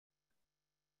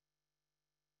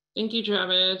Thank you,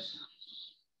 Travis.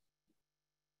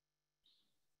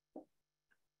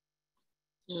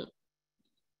 Yep.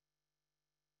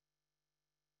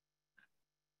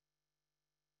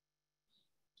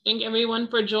 Thank everyone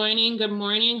for joining. Good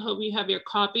morning. Hope you have your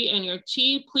coffee and your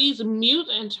tea. Please mute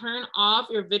and turn off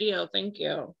your video. Thank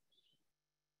you.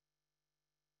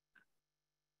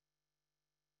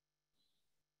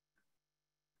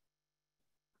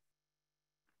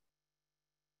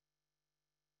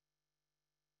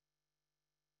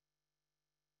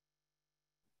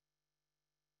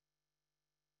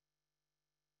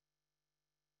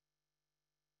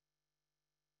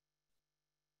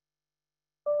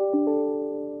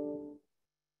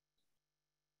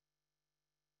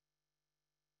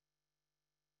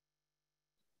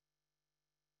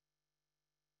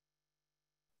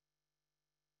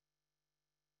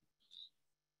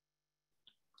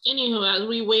 Anywho, as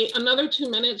we wait another 2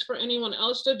 minutes for anyone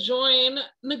else to join,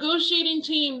 negotiating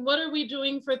team, what are we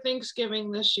doing for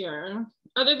Thanksgiving this year,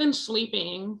 other than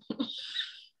sleeping?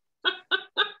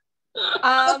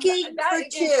 Cooking for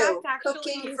two.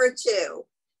 Cooking for two.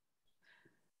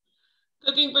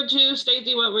 Cooking for two.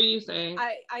 Stacey, what were you saying?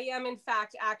 I am, in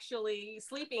fact, actually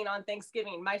sleeping on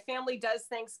Thanksgiving. My family does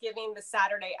Thanksgiving the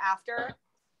Saturday after.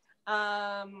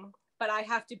 But I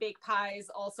have to bake pies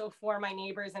also for my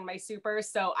neighbors and my supers.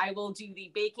 So I will do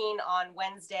the baking on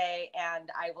Wednesday, and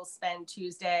I will spend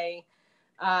Tuesday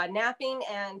napping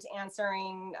and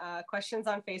answering questions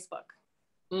on Facebook.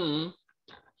 Mm.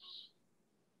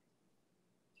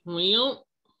 Well,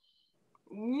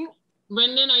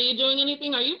 Brendan, are you doing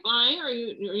anything? Are you flying? Or are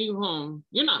you home?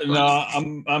 You're not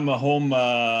flying. No, I'm home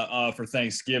for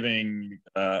Thanksgiving.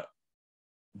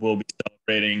 We'll be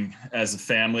celebrating as a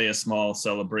family, a small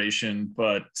celebration,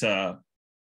 but I'm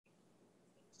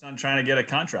trying to get a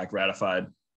contract ratified.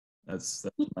 That's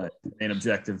my main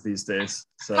objective these days.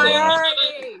 So, you're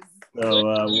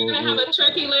gonna have a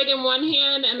turkey leg in one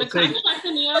hand and the contract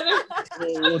in the other.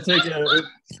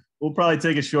 We'll probably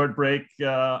take a short break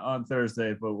on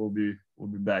Thursday, but we'll be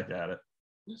back at it.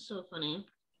 That's so funny.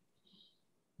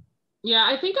 Yeah,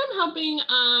 I think I'm helping.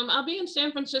 I'll be in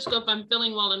San Francisco if I'm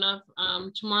feeling well enough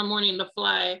tomorrow morning to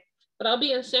fly. But I'll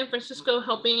be in San Francisco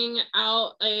helping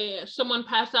out someone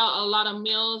pass out a lot of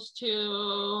meals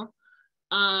to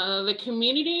the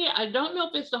community. I don't know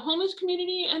if it's the homeless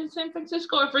community in San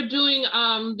Francisco or if we're doing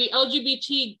the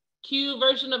LGBTQ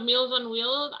version of Meals on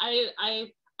Wheels.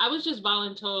 I was just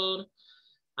voluntold.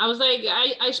 I was like,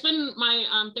 I spend my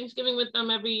Thanksgiving with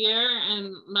them every year,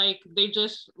 and like they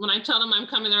just, when I tell them I'm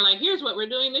coming, they're like, here's what we're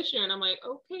doing this year, and I'm like,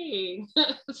 okay.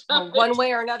 So one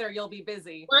way or another, you'll be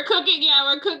busy. We're cooking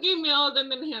meals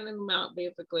and then handing them out,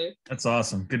 basically. That's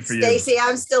awesome. Good for you. Stacey,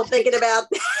 I'm still thinking about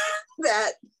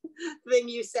that thing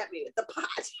you sent me with the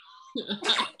pot.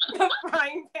 The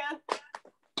frying pan.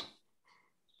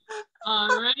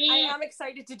 All right. I am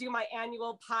excited to do my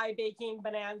annual pie baking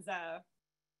bonanza.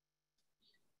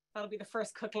 That'll be the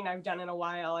first cooking I've done in a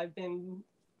while.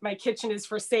 My kitchen is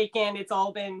forsaken. It's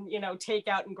all been,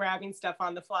 takeout and grabbing stuff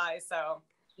on the fly. So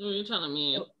you're telling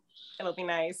me. It'll be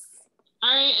nice. All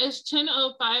right, it's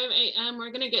 10:05 a.m.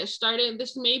 We're gonna get started.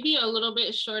 This may be a little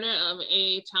bit shorter of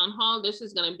a town hall. This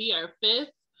is gonna be our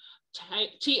 5th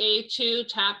TA2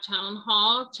 TAP Town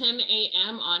Hall, 10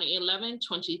 a.m. on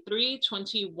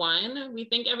 11/23/21. We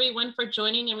thank everyone for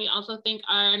joining, and we also thank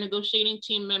our negotiating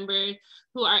team members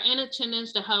who are in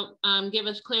attendance to help give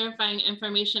us clarifying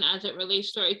information as it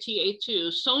relates to our TA2.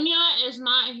 Sonia is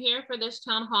not here for this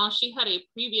town hall. She had a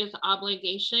previous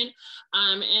obligation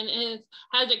and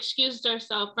has excused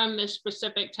herself from this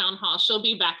specific town hall. She'll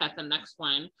be back at the next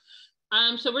one.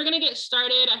 So we're going to get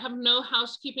started. I have no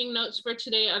housekeeping notes for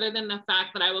today other than the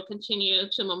fact that I will continue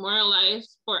to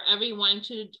memorialize for everyone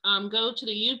to go to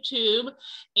the YouTube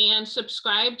and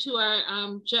subscribe to our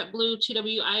JetBlue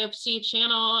TWIFC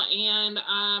channel. And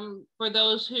for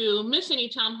those who miss any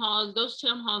town halls, those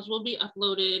town halls will be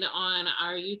uploaded on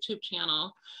our YouTube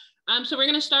channel. So we're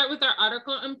going to start with our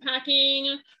article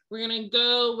unpacking. We're going to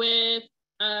go with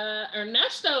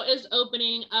Ernesto is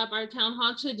opening up our town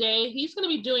hall today. He's going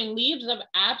to be doing leaves of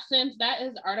absence. That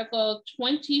is article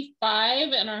 25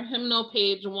 in our hymnal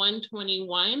page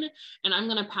 121. And I'm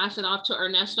going to pass it off to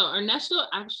Ernesto. Ernesto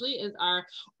actually is our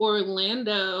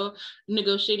Orlando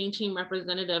negotiating team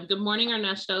representative. Good morning,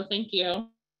 Ernesto. Thank you.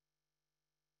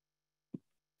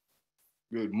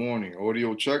 Good morning.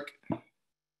 Audio check.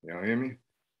 Y'all hear me?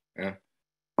 Yeah.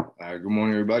 Good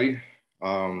morning, everybody.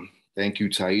 Thank you,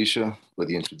 Taisha, for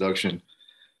the introduction.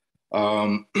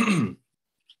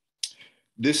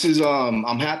 This is,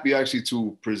 I'm happy actually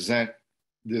to present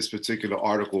this particular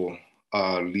article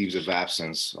leaves of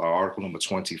absence. Article number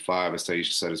 25, as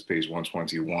Taisha said, is page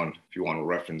 121, if you want to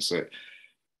reference it.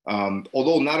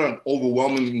 Although not an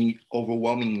overwhelmingly,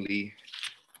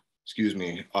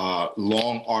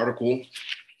 long article,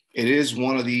 it is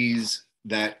one of these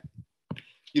that,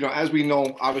 as we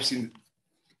know, obviously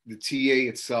the TA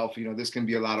itself, this can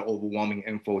be a lot of overwhelming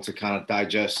info to kind of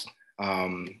digest.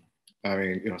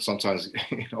 Sometimes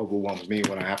it overwhelms me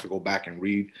when I have to go back and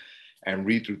read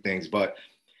through things.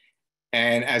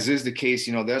 And as is the case,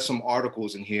 there's some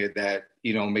articles in here that,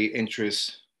 may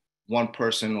interest one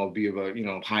person or be of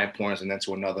a, high importance, and then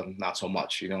to another, not so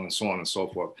much, and so on and so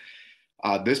forth.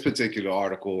 This particular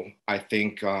article, I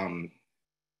think,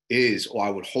 is, or I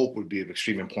would hope would be of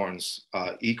extreme importance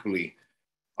equally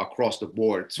across the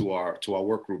board to our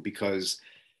work group, because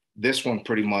this one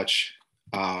pretty much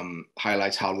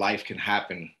highlights how life can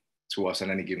happen to us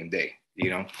on any given day,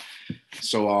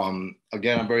 So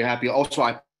again, I'm very happy. Also,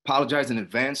 I apologize in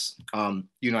advance.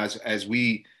 As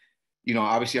we,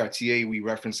 obviously our TA, we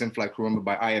reference in-flight crew member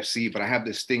by IFC, but I have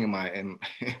this thing in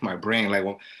my brain, like,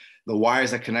 well, the wires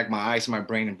that connect my eyes to my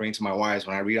brain and brain to my wires,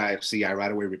 when I read IFC, I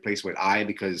right away replace with I,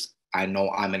 because I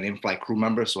know I'm an in-flight crew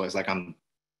member. So it's like I'm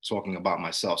talking about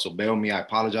myself. So bear with me. I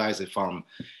apologize if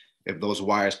those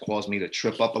wires cause me to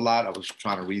trip up a lot. I was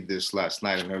trying to read this last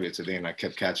night and earlier today, and I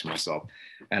kept catching myself.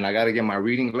 And I got to get my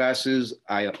reading glasses.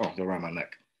 They're around my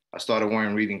neck. I started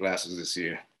wearing reading glasses this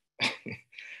year.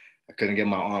 I couldn't get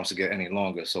my arms to get any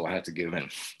longer, so I had to give in.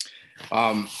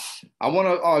 I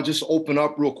want to just open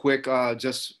up real quick,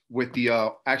 just with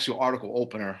the actual article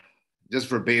opener, just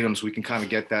verbatim, so we can kind of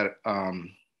get that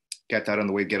on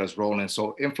the way, get us rolling.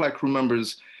 So, in-flight crew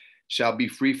members shall be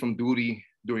free from duty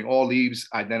during all leaves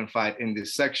identified in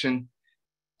this section.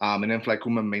 An in-flight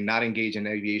crew member may not engage in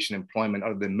aviation employment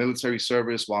other than military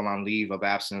service while on leave of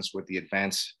absence with the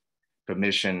advance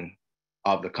permission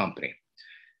of the company.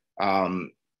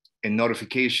 In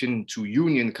notification to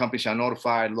union, the company shall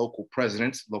notify local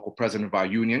president of our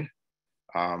union.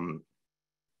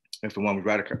 If and when we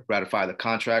ratify the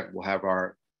contract, we'll have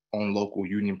our own local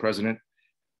union president.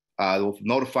 They'll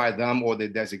notify them or their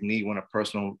designee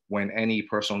when any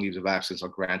personal leaves of absence are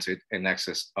granted in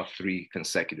excess of 3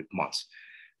 consecutive months.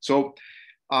 So,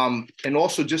 and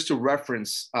also just to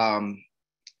reference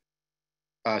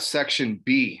section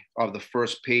B of the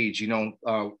first page,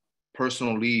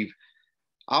 personal leave.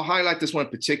 I'll highlight this one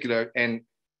in particular, and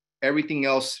everything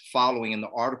else following in the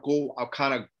article, I'll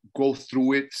kind of go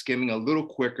through it, skimming a little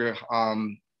quicker,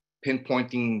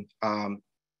 pinpointing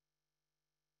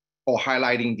or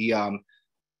highlighting the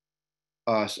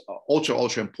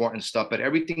ultra important stuff, but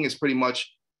everything is pretty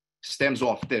much stems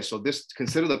off this. So this,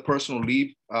 consider the personal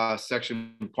leave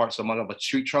section part somewhat of a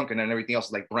tree trunk, and then everything else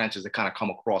is like branches that kind of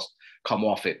come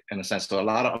off it in a sense. So a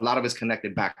lot of it's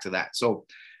connected back to that. So,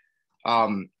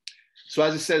 so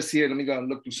as it says here, let me go and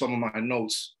look through some of my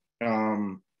notes.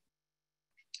 On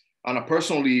a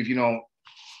personal leave, an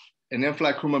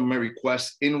in-flight crew member may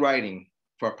request in writing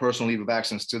for a personal leave of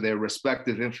absence to their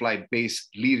respective in-flight base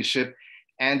leadership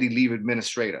and the leave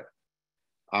administrator.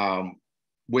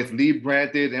 With leave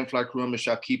granted, in-flight crew members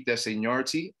shall keep their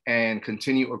seniority and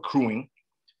continue accruing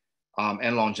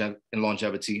and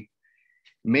longevity.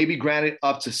 May be granted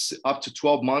up to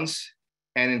 12 months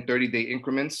and in 30-day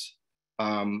increments.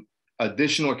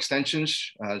 Additional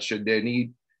extensions, should their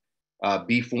need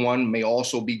be for one, may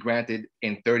also be granted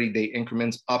in 30-day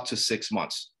increments up to 6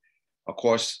 months. Of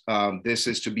course, this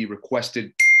is to be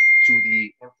requested to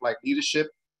the in-flight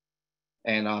leadership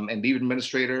and leave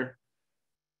administrator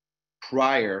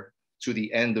prior to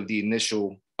the end of the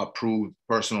initial approved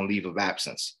personal leave of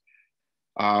absence.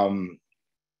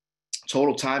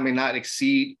 Total time may not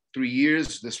exceed 3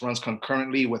 years. This runs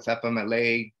concurrently with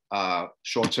FMLA,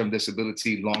 short-term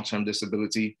disability, long-term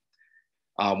disability,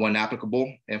 when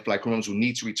applicable. In-flight crew members will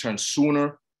need to return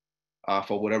sooner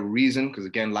for whatever reason, because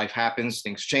again, life happens,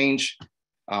 things change.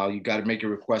 You got to make a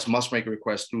request, must make a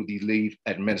request through the leave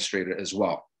administrator as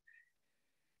well.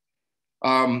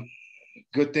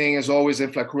 Good thing, as always,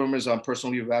 in-flight crew members on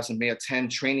personal leave of absence may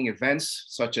attend training events,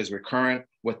 such as recurrent,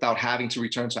 without having to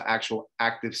return to actual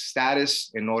active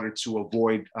status in order to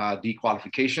avoid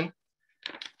dequalification.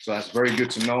 So that's very good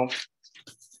to know.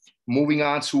 Moving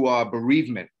on to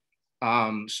bereavement.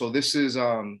 So this is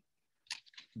some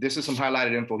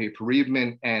highlighted info here: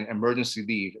 bereavement and emergency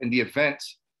leave. In the event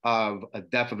of a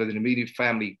death of an immediate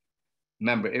family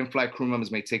member, in-flight crew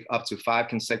members may take up to 5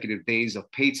 consecutive days of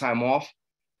paid time off.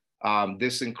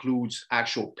 This includes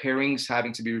actual pairings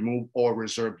having to be removed or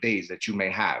reserved days that you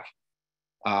may have.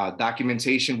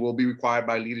 Documentation will be required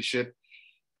by leadership.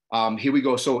 Here we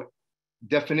go. So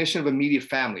definition of immediate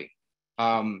family.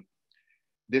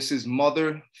 This is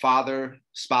mother, father,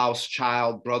 spouse,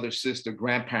 child, brother, sister,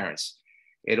 grandparents.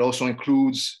 It also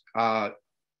includes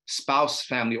spouse,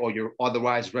 family, or your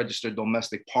otherwise registered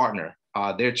domestic partner,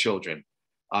 their children,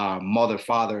 mother,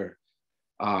 father,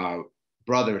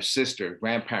 brother, sister,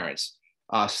 grandparents,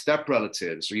 step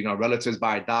relatives, or, relatives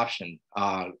by adoption,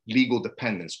 legal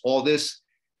dependents. All this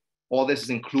is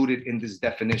included in this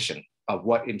definition of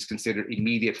what is considered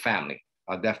immediate family,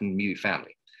 definitely immediate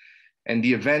family. In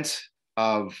the event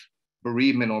of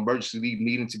bereavement or emergency leave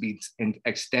needing to be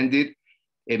extended,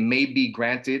 it may be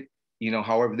granted,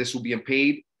 however, this will be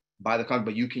unpaid by the company,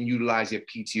 but you can utilize your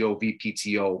PTO,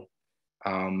 VPTO,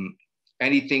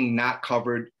 anything not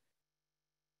covered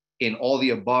in all the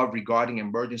above regarding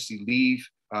emergency leave.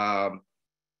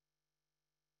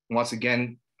 Once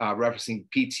again, referencing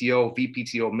PTO,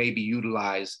 VPTO may be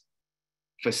utilized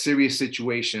for serious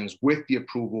situations with the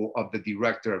approval of the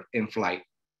director of in-flight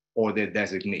or their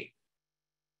designee.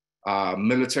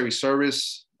 Military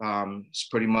service is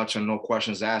pretty much a no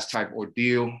questions asked type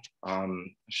ordeal.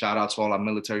 Shout out to all our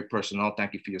military personnel.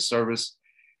 Thank you for your service.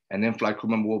 An in-flight crew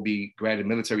member will be granted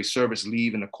military service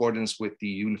leave in accordance with the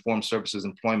Uniformed Services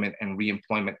Employment and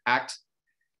Reemployment Act.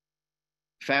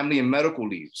 Family and medical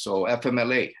leave, so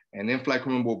FMLA. An in-flight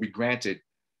crew member will be granted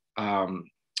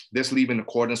this leave in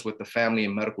accordance with the Family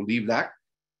and Medical Leave Act.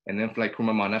 An in-flight crew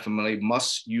member on FMLA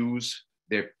must use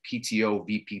their PTO,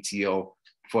 VPTO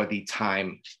for the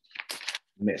time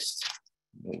missed.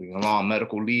 Moving along,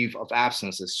 medical leave of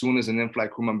absence. As soon as an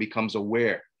in-flight crew member becomes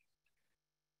aware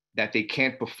that they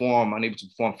can't perform, unable to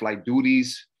perform flight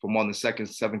duties for more than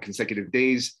 7 consecutive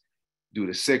days due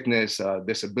to sickness,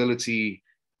 disability,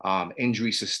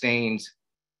 injury sustained,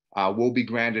 will be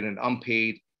granted an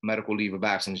unpaid medical leave of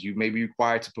absence. You may be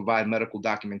required to provide medical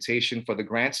documentation for the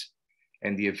grants.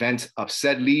 In the event of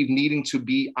said leave needing to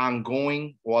be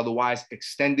ongoing or otherwise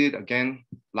extended, again,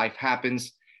 life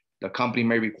happens, the company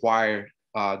may require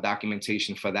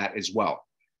documentation for that as well.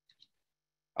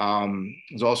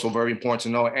 It's also very important to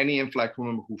know any in-flight crew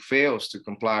member who fails to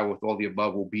comply with all the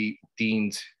above will be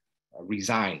deemed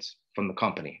resigned from the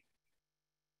company.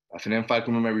 If an in-flight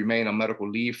crew member may remain on medical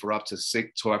leave for up to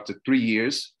 3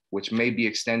 years, which may be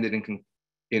extended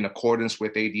in accordance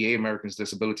with ADA, Americans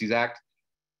Disabilities Act,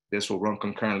 this will run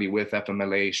concurrently with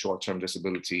FMLA, short-term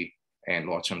disability, and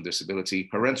long-term disability.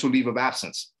 Parental leave of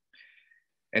absence.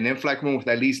 An in-flight crew member with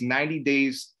at least 90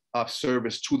 days of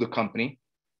service to the company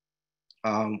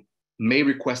may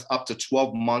request up to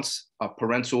 12 months of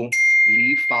parental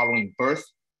leave following birth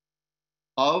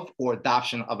of or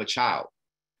adoption of a child.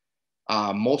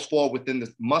 It must fall within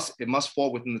the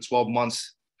 12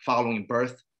 months following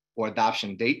birth or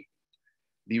adoption date.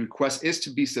 The request is to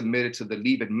be submitted to the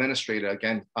leave administrator,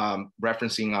 again,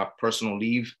 referencing our personal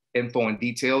leave info and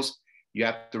details. You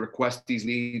have to request these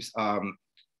leaves, and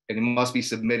it must be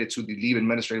submitted to the leave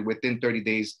administrator within 30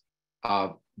 days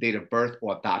of date of birth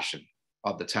or adoption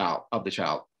of the child.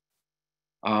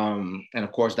 And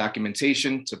of course,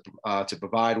 documentation to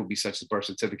provide will be such as birth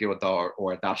certificate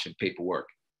or adoption paperwork.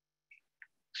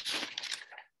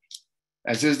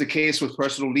 As is the case with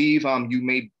personal leave,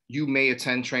 you may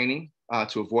attend training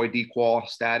to avoid dequal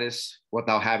status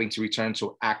without having to return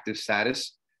to active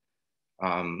status.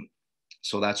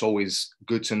 So that's always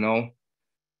good to know.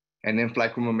 And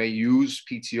in-flight crew member may use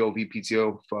PTO,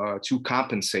 VPTO to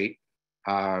compensate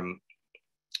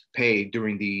pay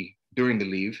during the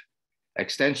leave.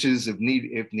 Extensions, if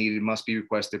needed, must be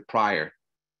requested prior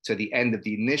to the end of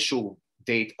the initial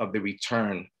date of the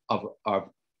return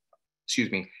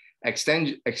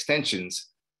extensions,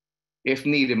 if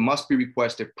needed, must be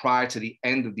requested prior to the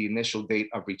end of the initial date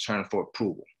of return for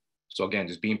approval. So again,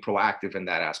 just being proactive in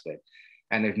that aspect.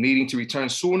 And if needing to return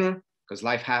sooner, because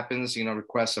life happens,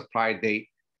 requests a prior date,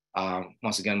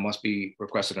 once again, must be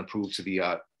requested and approved to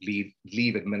the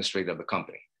leave administrator of the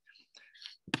company.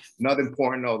 Another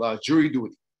important note, jury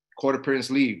duty, court appearance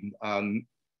leave.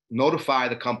 Notify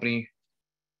the company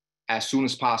as soon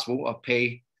as possible of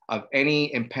pay of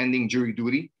any impending jury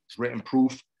duty, written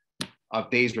proof of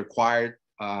days required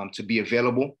to be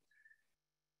available.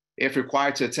 If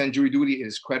required to attend jury duty, it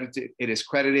is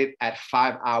credited at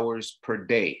 5 hours per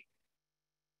day.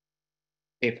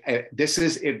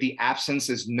 If the absence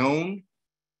is known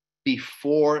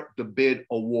before the bid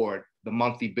award, the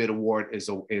monthly bid award is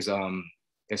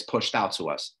pushed out to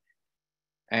us.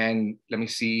 And let me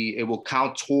see, it will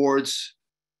count towards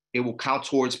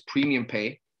premium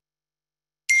pay.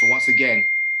 So once again,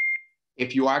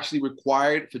 if you're actually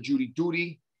required for jury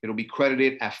duty, it'll be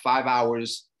credited at 5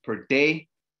 hours per day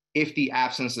if the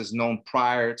absence is known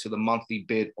prior to the monthly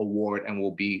bid award and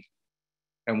will be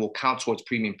and will count towards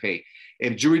premium pay.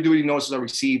 If jury duty notices are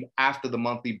received after the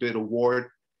monthly bid award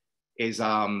is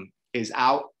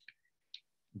out,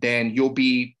 then you'll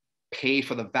be paid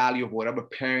for the value of whatever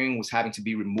pairing was having to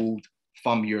be removed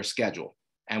from your schedule,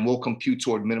 and will compute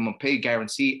toward minimum pay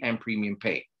guarantee and premium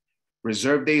pay.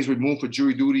 Reserve days removed for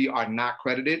jury duty are not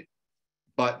credited,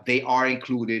 but they are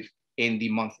included in the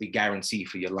monthly guarantee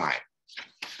for your line.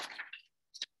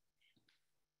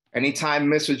 Anytime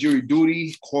missed for jury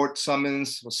duty, court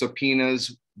summons or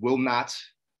subpoenas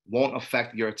won't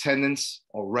affect your attendance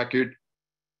or record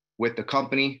with the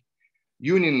company.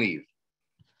 Union leave,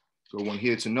 good one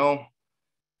here to know.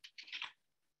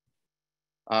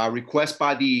 Requested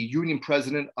by the union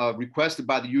president of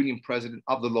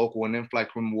the local and in-flight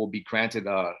crewman will be granted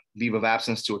a leave of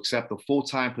absence to accept a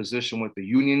full-time position with the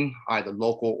union, either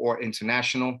local or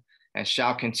international, and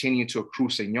shall continue to accrue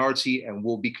seniority and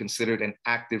will be considered an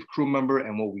active crew member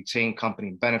and will retain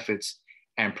company benefits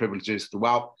and privileges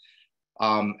throughout.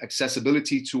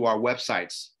 Accessibility to our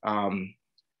websites.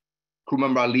 Crew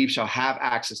member on leave shall have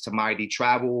access to MyID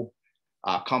Travel,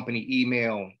 company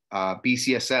email,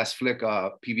 BCSS,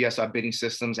 Flickr, PBSR bidding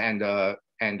systems, and the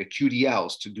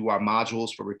QDLs to do our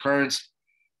modules for recurrence.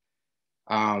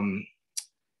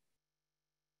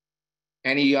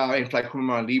 Any in-flight crew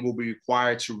member on leave will be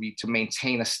required to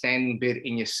maintain a standing bid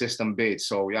in your system bid.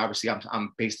 So obviously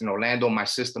I'm based in Orlando. My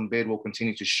system bid will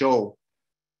continue to show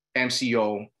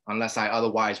MCO unless I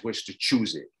otherwise wish to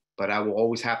choose it. But I will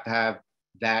always have to have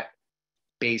that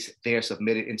base there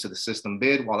submitted into the system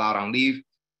bid while out on leave.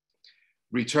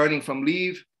 Returning from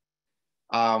leave.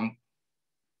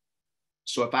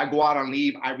 So if I go out on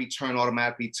leave, I return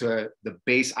automatically to the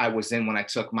base I was in when I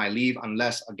took my leave,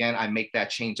 unless again, I make that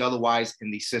change. Otherwise,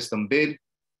 in the system bid,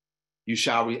 you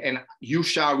shall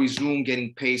resume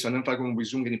getting paid. So in fact, when we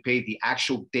resume getting paid, the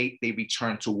actual date they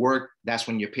return to work, that's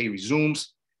when your pay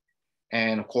resumes.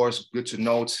 And of course, good to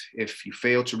note, if you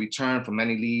fail to return from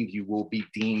any leave, you will be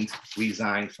deemed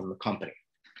resigned from the company.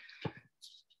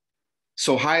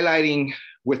 So highlighting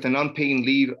with an unpaid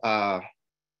leave,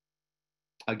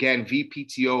 again,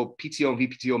 PTO and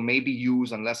VPTO may be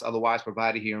used unless otherwise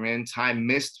provided herein. Time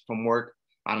missed from work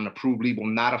on an approved leave will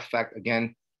not affect,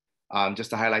 again, just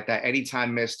to highlight that, any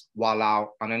time missed while out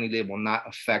on any leave will not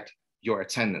affect your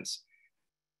attendance.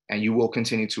 And you will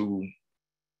continue to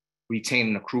retain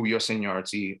and accrue your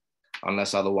seniority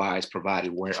unless otherwise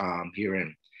provided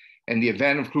herein. In the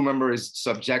event of crew member is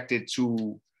subjected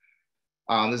to,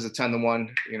 this is a 10-to-1,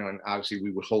 and obviously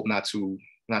we would hope not to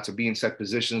be in set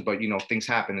positions, but things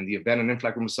happen. In the event an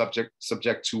in-flight crew is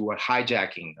subject to a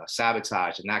hijacking, a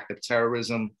sabotage, an act of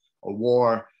terrorism, a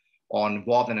war, or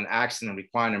involved in an accident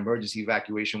requiring emergency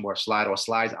evacuation where a slide or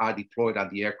slides are deployed on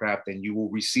the aircraft, then you will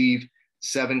receive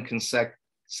seven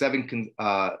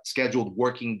scheduled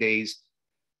working days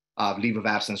of leave of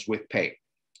absence with pay.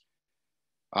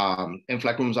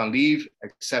 In-flight rooms on leave,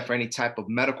 except for any type of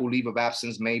medical leave of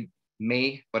absence, may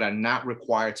but are not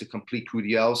required to complete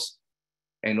QDLs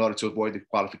in order to avoid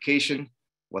disqualification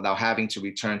without having to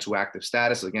return to active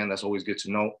status. Again, that's always good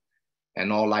to note.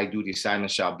 And all light duty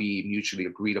assignments shall be mutually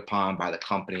agreed upon by the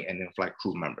company and in-flight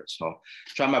crew members. So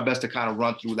try my best to kind of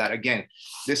run through that. Again,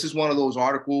 this is one of those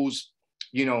articles,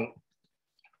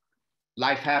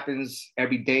 life happens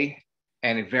every day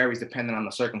and it varies depending on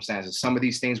the circumstances. Some of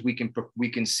these things we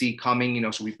can see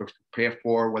coming, so we prepare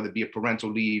for, whether it be a parental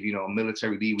leave, a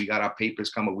military leave, we got our papers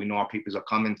coming, we know our papers are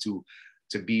coming to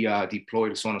be deployed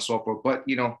and so on and so forth. But,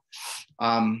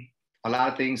 a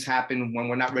lot of things happen when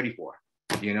we're not ready for,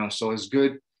 so it's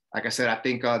good. Like I said, I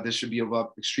think this should be of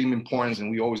extreme importance, and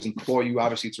we always implore you,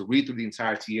 obviously, to read through the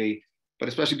entire TA, but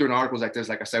especially during articles like this,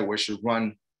 like I said, where it should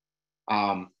run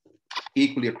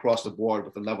equally across the board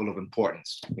with the level of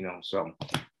importance, so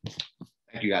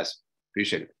thank you guys,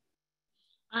 appreciate it.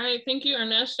 All right, thank you,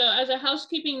 Ernesto. As a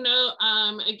housekeeping note,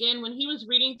 again, when he was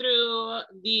reading through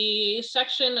the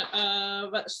section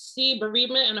of C,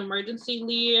 bereavement and emergency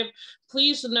leave,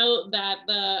 please note that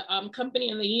the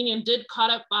company and the union did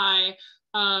codify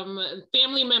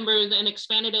family members and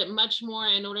expanded it much more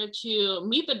in order to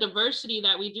meet the diversity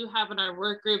that we do have in our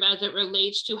work group as it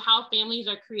relates to how families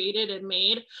are created and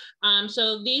made.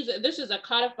 So this is a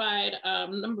codified,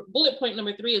 bullet point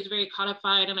number 3 is very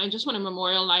codified, and I just want to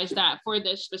memorialize that for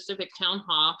this specific town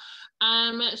hall.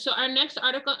 So our next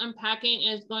article unpacking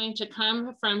is going to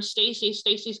come from Stacy.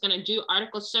 Stacy's going to do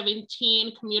Article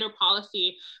 17, commuter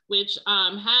policy, which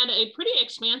had a pretty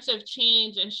expansive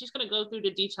change, and she's going to go through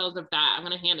the details of that. I'm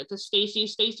going to hand it to Stacy.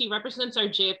 Stacy represents our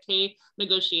JFK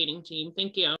negotiating team.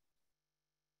 Thank you.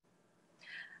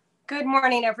 Good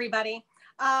morning, everybody.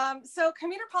 So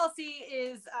commuter policy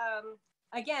is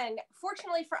again,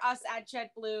 fortunately for us at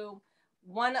JetBlue,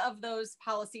 one of those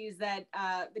policies that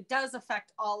does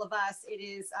affect all of us, it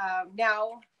is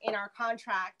now in our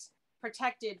contract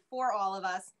protected for all of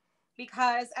us,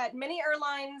 because at many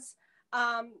airlines,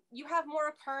 you have more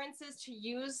occurrences to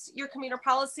use your commuter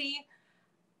policy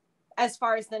as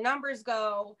far as the numbers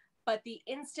go, but the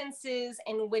instances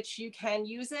in which you can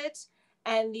use it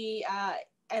and the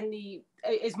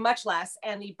is much less,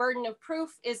 and the burden of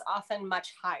proof is often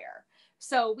much higher.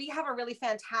 So we have a really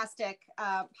fantastic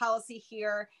policy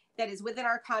here that is within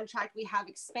our contract. We have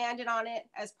expanded on it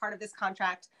as part of this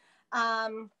contract.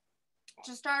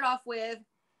 To start off with,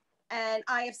 an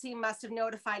IFC must have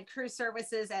notified crew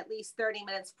services at least 30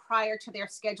 minutes prior to their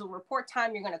scheduled report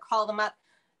time. You're going to call them up.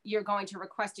 You're going to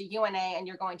request a UNA, and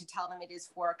you're going to tell them it is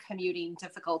for commuting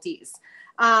difficulties.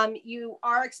 You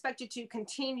are expected to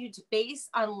continue to base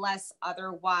unless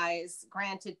otherwise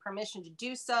granted permission to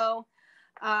do so.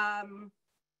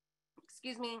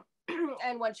 Excuse me.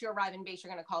 And once you arrive in base,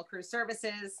 you're going to call crew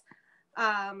services.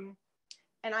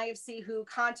 An IFC who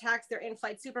contacts their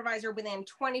in-flight supervisor within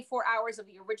 24 hours of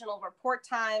the original report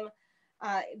time,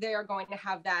 they are going to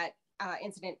have that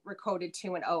incident recoded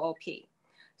to an OOP.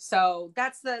 So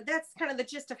that's kind of the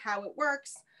gist of how it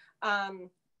works.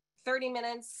 30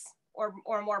 minutes or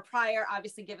more prior,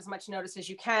 obviously give as much notice as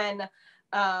you can.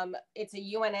 It's a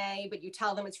UNA, but you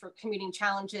tell them it's for commuting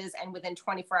challenges, and within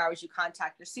 24 hours, you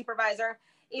contact your supervisor.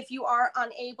 If you are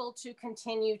unable to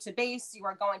continue to base, you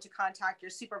are going to contact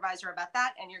your supervisor about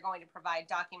that, and you're going to provide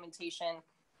documentation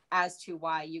as to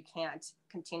why you can't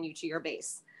continue to your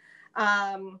base.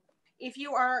 If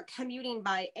you are commuting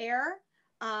by air,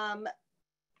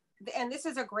 and this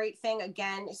is a great thing,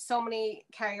 again, so many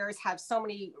carriers have so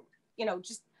many,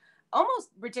 just almost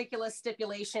ridiculous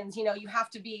stipulations. You have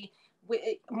to be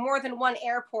more than one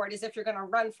airport, as if you're going to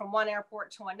run from one airport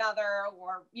to another,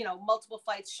 or multiple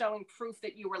flights showing proof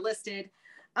that you were listed.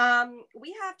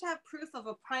 We have to have proof of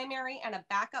a primary and a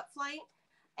backup flight,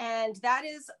 and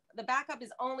the backup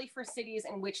is only for cities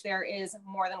in which there is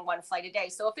more than one flight a day.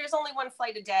 So if there's only one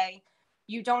flight a day,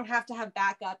 you don't have to have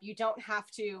backup. You don't have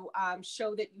to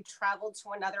show that you traveled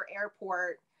to another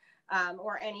airport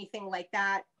or anything like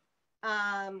that.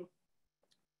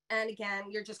 And again,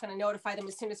 you're just going to notify them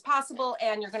as soon as possible,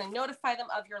 and you're going to notify them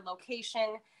of your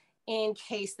location in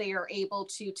case they are able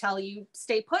to tell you,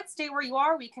 stay put, stay where you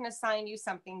are. We can assign you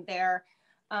something there,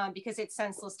 because it's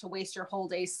senseless to waste your whole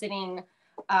day sitting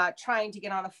trying to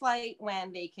get on a flight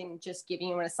when they can just give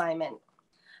you an assignment.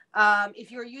 If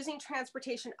you're using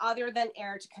transportation other than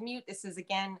air to commute, this is,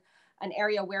 again, an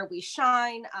area where we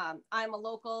shine. I'm a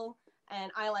local,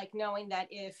 and I like knowing that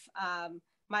if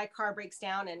my car breaks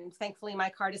down, and thankfully my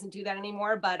car doesn't do that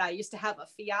anymore, but I used to have a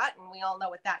Fiat, and we all know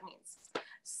what that means.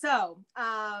 So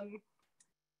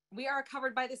we are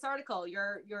covered by this article.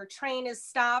 Your train is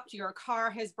stopped, your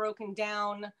car has broken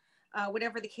down,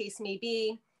 whatever the case may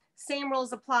be. Same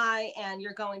rules apply, and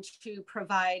you're going to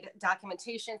provide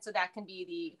documentation. So that can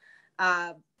be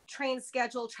the train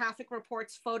schedule, traffic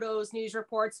reports, photos, news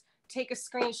reports. Take a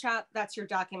screenshot. That's your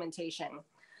documentation.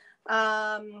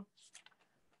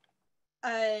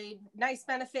 A nice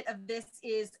benefit of this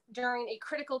is during a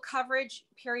critical coverage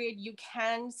period, you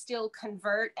can still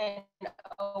convert an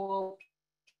OOP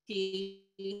to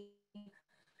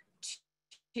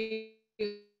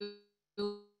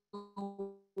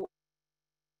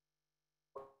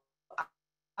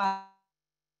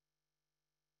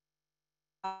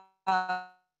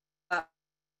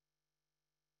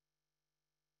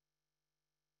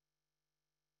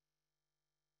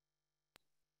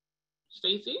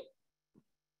Stacy?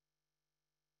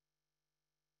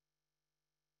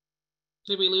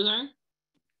 Did we lose her? I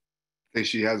think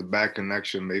she has a bad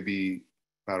connection. Maybe,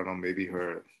 I don't know, maybe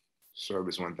her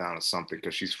service went down or something,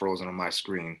 because she's frozen on my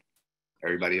screen.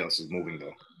 Everybody else is moving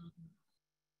though.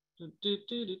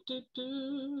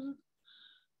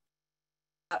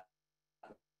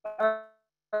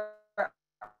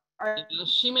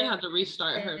 She may have to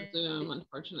restart her Zoom,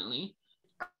 unfortunately.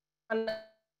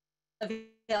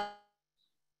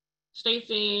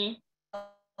 Stacy.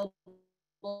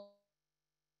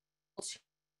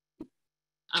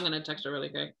 I'm gonna text her really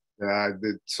quick. Yeah, I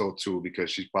did so too,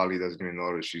 because she probably doesn't even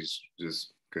notice she's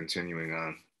just continuing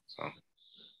on. So.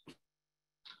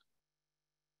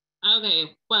 Okay,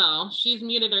 well, she's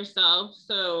muted herself.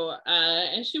 So,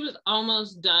 and she was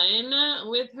almost done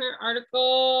with her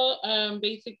article.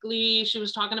 Basically, she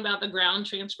was talking about the ground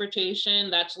transportation.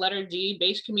 That's letter D,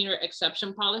 base commuter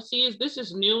exception policies. This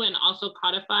is new and also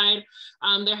codified.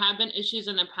 There have been issues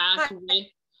in the past with,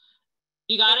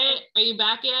 you got it? Are you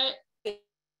back yet?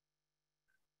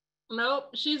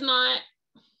 Nope, she's not.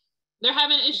 They're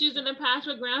having issues in the past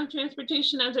with ground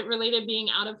transportation as it related being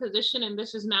out of position, and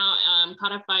this is now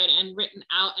codified and written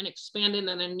out and expanded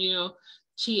in a new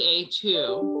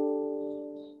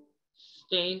TA2.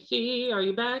 Stacy, are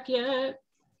you back yet?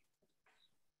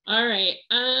 All right.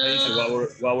 Stacey,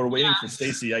 while we're waiting for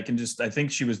Stacy, I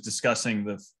think she was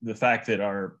discussing the fact that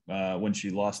our when she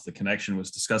lost the connection,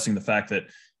 was discussing the fact that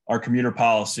our commuter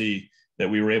policy that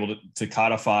we were able to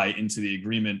codify into the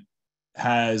agreement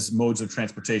has modes of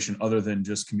transportation other than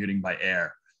just commuting by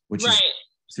air, which is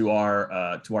to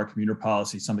our commuter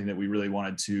policy, something that we really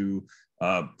wanted to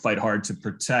fight hard to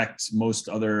protect. Most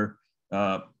other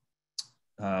flight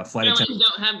attendants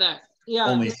don't have that. Yeah.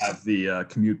 Only have the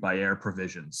commute by air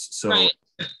provisions. So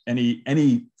any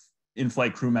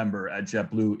in-flight crew member at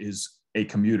JetBlue is a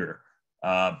commuter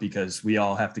because we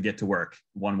all have to get to work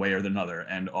one way or another,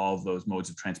 and all of those modes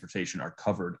of transportation are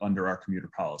covered under our commuter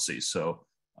policy. So,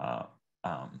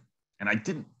 and I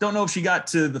don't know if she got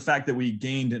to the fact that we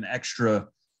gained an extra.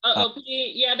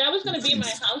 Yeah, that was going to be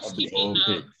my housekeeping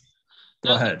note.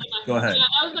 Go ahead. Yeah,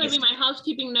 that was going to be my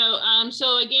housekeeping note.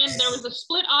 So again, there was a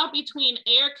split off between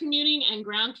air commuting and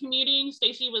ground commuting.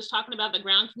 Stacy was talking about the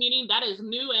ground commuting. That is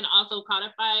new and also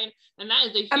codified, and that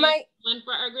is a huge win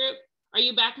for our group. Are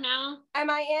you back now? Am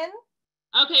I in?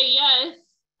 Okay, yes.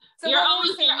 So you're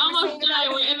almost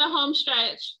done. We're in the home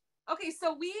stretch. Okay,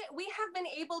 so we have been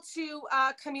able to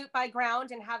commute by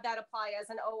ground and have that apply as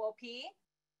an OOP.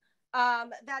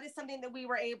 That is something that we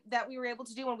were able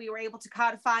to do, and we were able to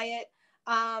codify it.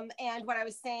 And what I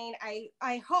was saying,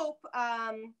 I hope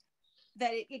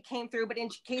that it came through, but in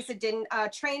case it didn't,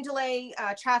 train delay,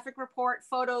 traffic report,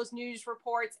 photos, news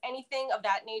reports, anything of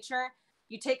that nature,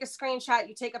 you take a screenshot,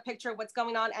 you take a picture of what's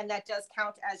going on, and that does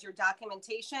count as your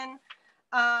documentation.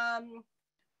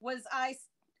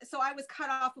 So I was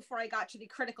cut off before I got to the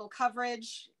critical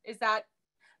coverage. That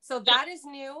is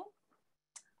new.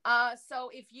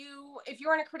 So if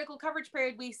you're in a critical coverage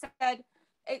period, we said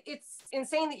it's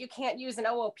insane that you can't use an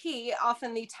OOP.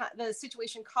 Often the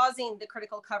situation causing the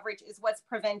critical coverage is what's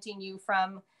preventing you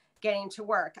from getting to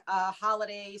work,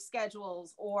 holiday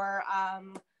schedules, or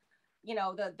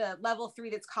the level 3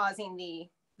 that's causing the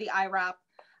IRAP.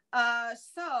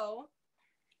 So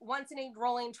once in a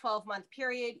rolling 12-month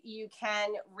period, you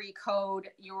can recode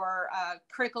your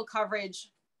critical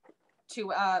coverage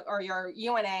to or your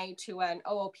UNA to an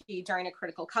OOP during a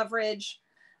critical coverage.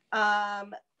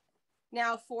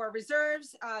 Now for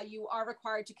reserves, you are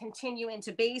required to continue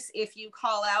into base if you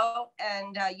call out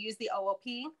and use the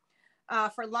OOP.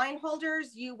 For line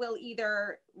holders, you will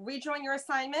either rejoin your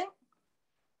assignment,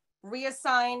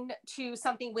 reassign to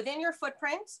something within your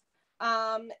footprint.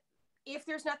 If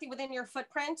there's nothing within your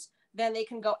footprint, then they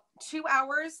can go up to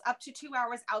 2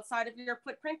 hours outside of your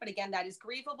footprint. But again, that is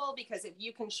grievable, because if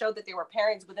you can show that there were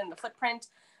parents within the footprint,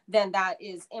 then that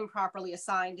is improperly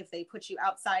assigned if they put you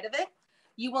outside of it.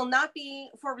 You will not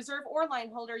be, for reserve or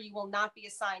line holder, you will not be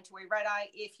assigned to a red eye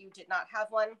if you did not have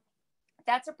one.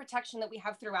 That's a protection that we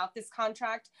have throughout this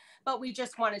contract, but we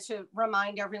just wanted to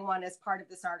remind everyone as part of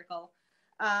this article.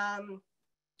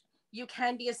 You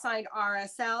can be assigned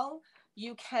RSL.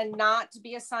 You cannot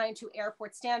be assigned to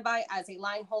airport standby as a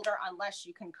line holder unless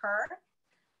you concur.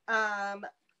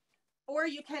 Or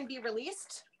you can be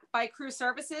released by crew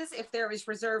services if there is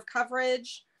reserve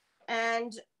coverage,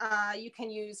 and you can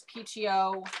use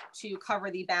PTO to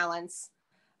cover the balance.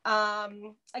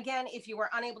 Again, if you are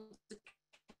unable to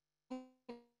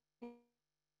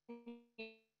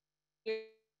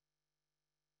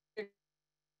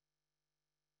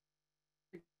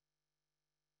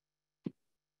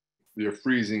You're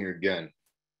freezing again.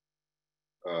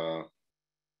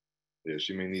 Yeah,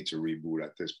 she may need to reboot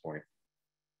at this point.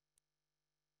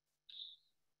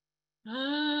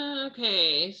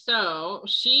 Okay, so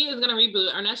she is gonna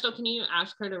reboot. Ernesto, can you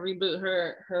ask her to reboot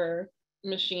her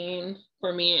machine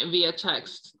for me via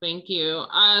text? Thank you.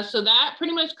 So that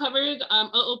pretty much covers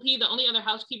OOP. The only other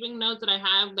housekeeping notes that I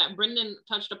have that Brendan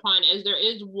touched upon is there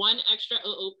is one extra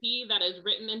OOP that is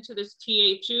written into this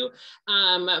TA2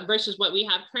 versus what we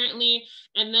have currently.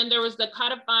 And then there was the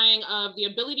codifying of the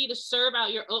ability to serve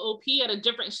out your OOP at a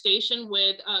different station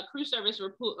with crew service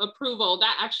approval.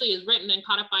 That actually is written and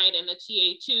codified in the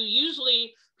TA2.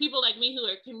 Usually people like me who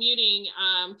are commuting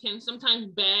can sometimes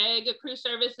beg crew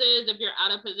services if you're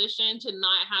out of position to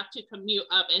not have to commute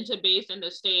up into base and to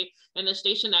stay in the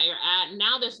station that you're at.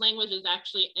 Now this language is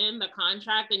actually in the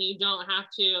contract, and you don't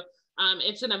have to,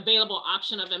 it's an available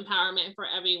option of empowerment for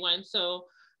everyone. So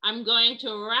I'm going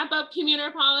to wrap up commuter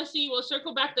policy. We'll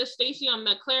circle back to Stacy on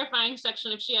the clarifying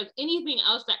section if she has anything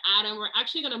else to add. And we're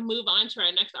actually going to move on to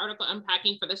our next article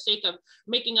unpacking for the sake of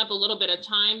making up a little bit of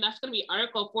time. That's going to be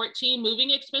Article 14,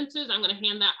 moving expenses. I'm going to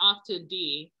hand that off to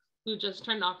Dee, who just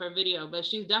turned off her video, but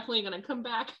she's definitely going to come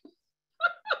back.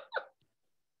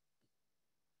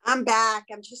 I'm back.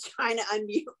 I'm just trying to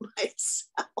unmute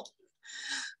myself.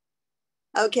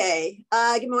 Okay,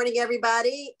 good morning,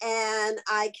 everybody. And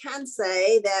I can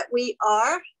say that we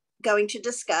are going to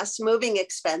discuss moving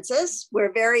expenses.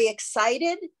 We're very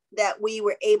excited that we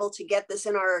were able to get this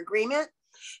in our agreement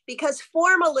because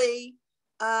formally,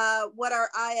 what our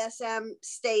ISM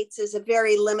states is a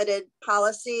very limited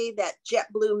policy that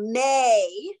JetBlue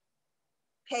may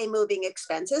pay moving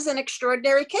expenses in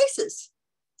extraordinary cases,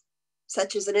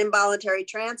 such as an involuntary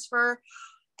transfer,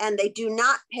 and they do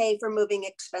not pay for moving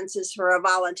expenses for a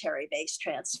voluntary base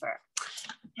transfer.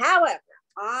 However,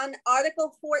 on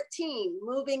Article 14,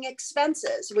 moving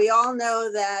expenses, we all know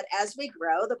that as we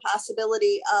grow, the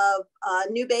possibility of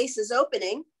new bases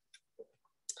opening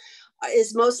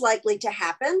is most likely to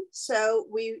happen. So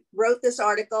we wrote this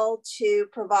article to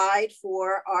provide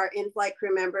for our in-flight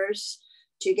crew members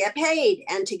to get paid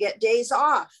and to get days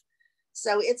off.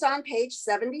 So it's on page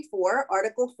 74,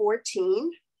 Article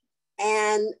 14.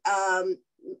 And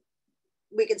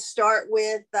we could start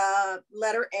with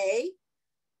letter A.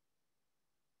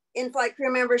 In-flight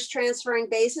crew members transferring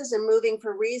bases and moving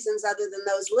for reasons other than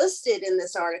those listed in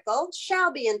this article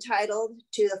shall be entitled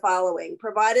to the following,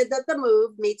 provided that the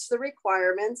move meets the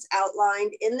requirements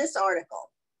outlined in this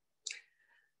article.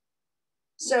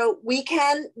 So we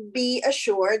can be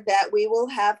assured that we will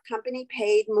have company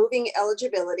paid moving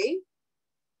eligibility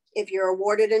if you're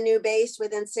awarded a new base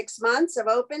within 6 months of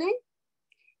opening,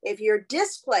 if you're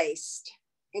displaced,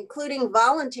 including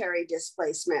voluntary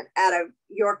displacement out of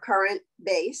your current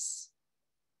base,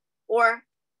 or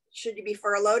should you be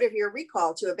furloughed if you're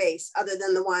recalled to a base other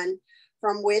than the one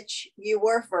from which you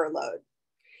were furloughed.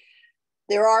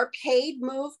 There are paid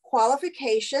move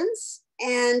qualifications,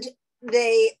 and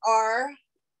they are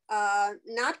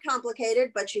not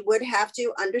complicated, but you would have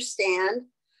to understand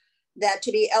that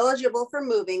to be eligible for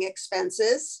moving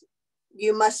expenses,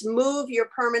 you must move your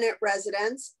permanent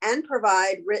residence and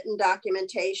provide written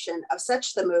documentation of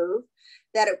such the move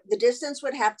that the distance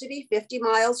would have to be 50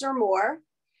 miles or more.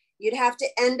 You'd have to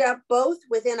end up both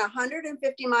within a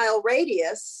 150-mile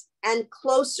radius and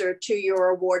closer to your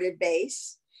awarded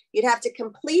base. You'd have to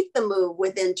complete the move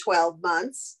within 12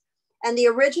 months. And the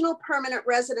original permanent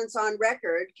residence on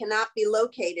record cannot be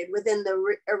located within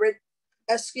the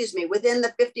within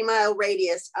the 50-mile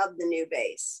radius of the new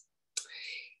base.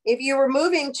 If you were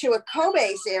moving to a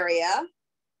co-base area,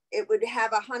 it would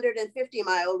have a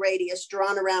 150-mile radius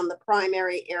drawn around the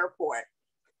primary airport.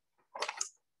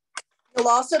 You'll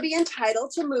also be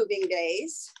entitled to moving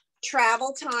days.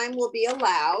 Travel time will be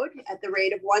allowed at the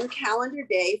rate of 1 calendar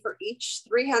day for each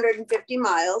 350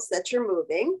 miles that you're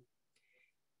moving.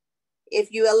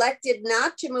 If you elected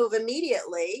not to move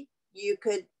immediately, you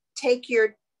could take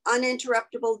your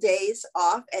uninterruptible days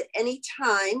off at any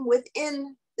time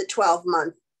within the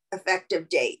 12-month effective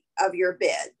date of your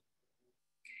bid.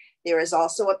 There is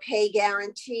also a pay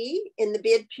guarantee in the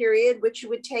bid period, which you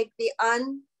would take the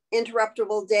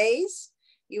uninterruptible days.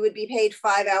 You would be paid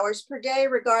 5 hours per day,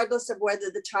 regardless of whether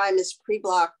the time is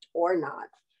pre-blocked or not.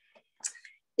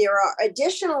 There are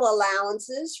additional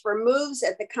allowances for moves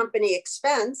at the company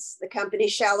expense. The company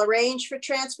shall arrange for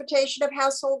transportation of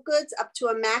household goods up to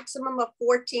a maximum of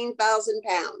 14,000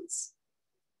 pounds.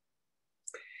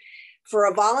 For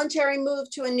a voluntary move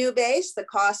to a new base, the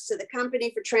cost to the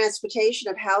company for transportation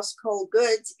of household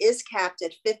goods is capped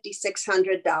at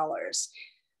 $5,600.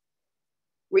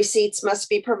 Receipts must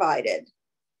be provided.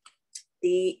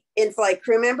 The in-flight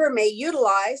crew member may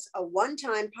utilize a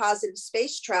one-time positive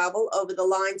space travel over the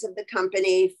lines of the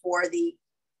company for the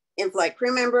in-flight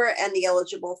crew member and the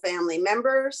eligible family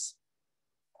members.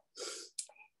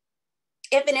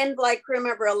 If an in-flight crew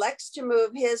member elects to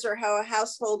move his or her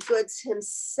household goods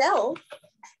himself,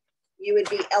 you would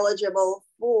be eligible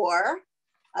for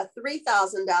a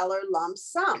 $3,000 lump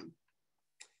sum.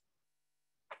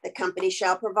 The company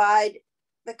shall provide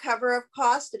the cover of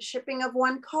cost of shipping of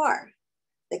one car.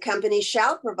 The company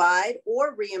shall provide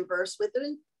or reimburse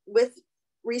with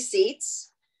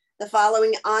receipts the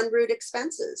following en route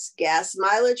expenses: gas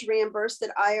mileage reimbursed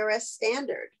at IRS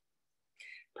standard,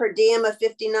 per diem of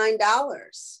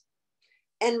 $59,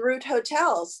 en route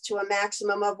hotels to a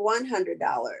maximum of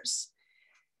 $100.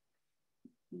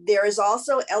 There is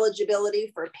also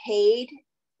eligibility for paid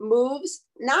moves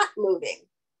not moving.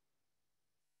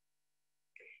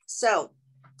 So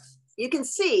you can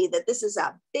see that this is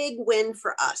a big win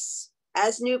for us.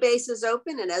 As new bases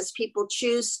open and as people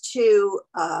choose to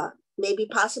maybe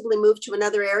possibly move to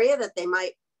another area that they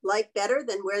might like better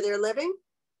than where they're living,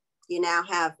 you now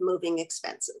have moving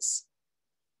expenses.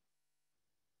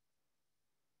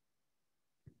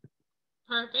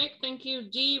 Perfect, thank you,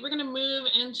 Dee. We're gonna move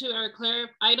into our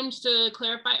items to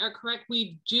clarify or correct.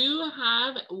 We do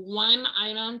have one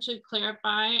item to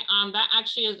clarify. That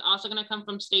actually is also gonna come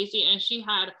from Stacy, and she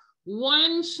had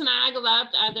one snag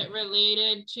left as it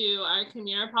related to our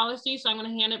commuter policy. So I'm gonna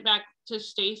hand it back to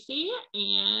Stacy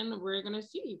and we're gonna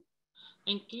see.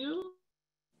 Thank you.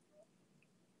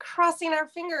 Crossing our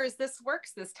fingers, this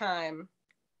works this time.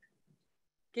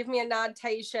 Give me a nod,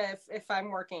 Taisha, if I'm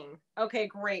working. Okay,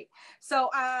 great. So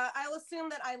I'll assume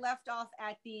that I left off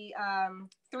at the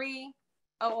 3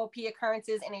 OOP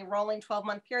occurrences in a rolling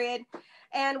 12-month period.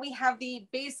 And we have the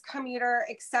base commuter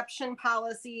exception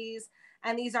policies.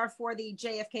 And these are for the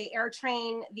JFK Air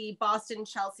Train, the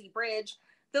Boston-Chelsea Bridge.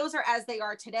 Those are as they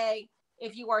are today.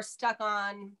 If you are stuck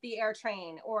on the air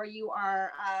train or you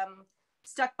are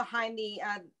stuck behind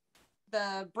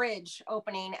the bridge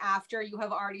opening after you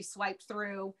have already swiped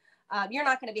through, you're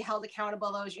not going to be held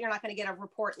accountable. You're not going to get a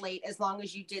report late as long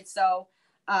as you did so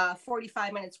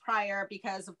 45 minutes prior,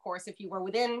 because of course, if you were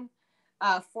within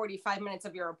 45 minutes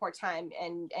of your report time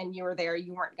and you were there,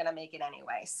 you weren't going to make it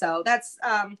anyway. So that's,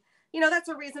 that's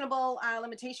a reasonable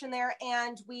limitation there.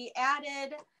 And we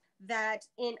added that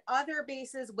in other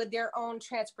bases with their own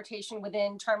transportation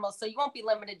within terminals, so you won't be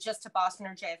limited just to Boston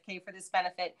or JFK for this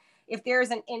benefit. If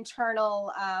there's an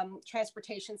internal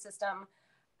transportation system,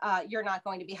 you're not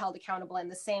going to be held accountable in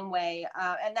the same way.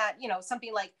 And that,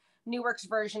 something like Newark's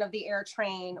version of the air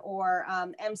train or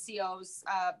MCO's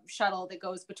shuttle that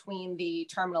goes between the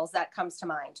terminals, that comes to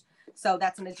mind. So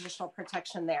that's an additional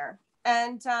protection there.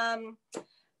 And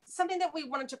something that we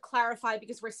wanted to clarify,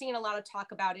 because we're seeing a lot of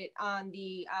talk about it on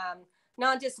the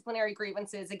non-disciplinary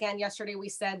grievances. Again, yesterday we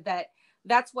said that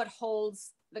that's what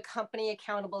holds the company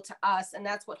accountable to us, and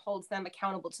that's what holds them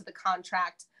accountable to the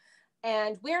contract.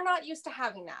 And we're not used to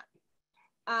having that.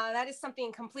 That is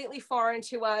something completely foreign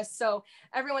to us. So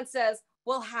everyone says,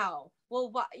 well, how?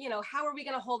 Well, what, how are we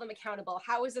going to hold them accountable?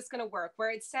 How is this going to work?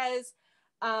 Where it says,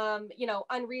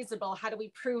 unreasonable, how do we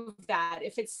prove that?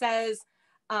 If it says,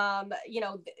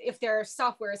 if their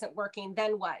software isn't working,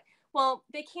 then what? Well,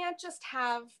 they can't just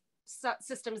have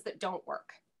systems that don't work.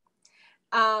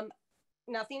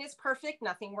 Nothing is perfect.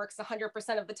 Nothing works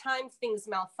 100% of the time. Things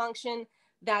malfunction.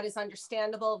 That is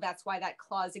understandable. That's why that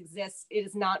clause exists. It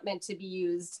is not meant to be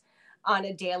used on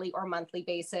a daily or monthly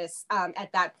basis.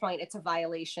 At that point, it's a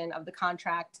violation of the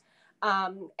contract.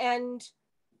 And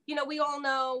we all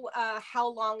know how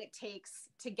long it takes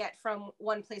to get from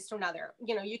one place to another.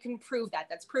 You can prove that.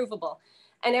 That's provable.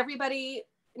 And everybody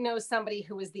knows somebody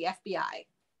who is the FBI,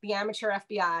 the amateur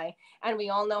FBI, and we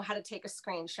all know how to take a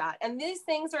screenshot. And these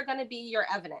things are going to be your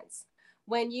evidence.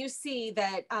 When you see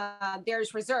that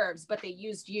there's reserves, but they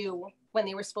used you when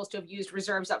they were supposed to have used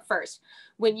reserves up first.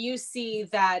 When you see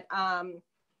that,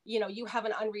 you have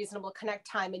an unreasonable connect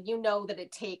time and you know that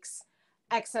it takes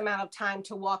X amount of time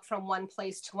to walk from one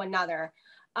place to another,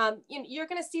 you're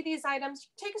going to see these items.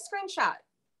 Take a screenshot.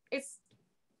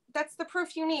 That's the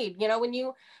proof you need. When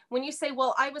you say,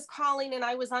 well, I was calling and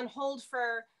I was on hold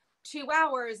for 2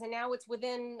 hours and now it's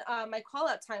within my call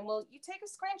out time. Well, you take a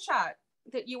screenshot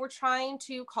that you were trying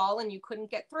to call and you couldn't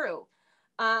get through.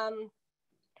 The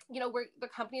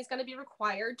company is going to be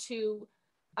required to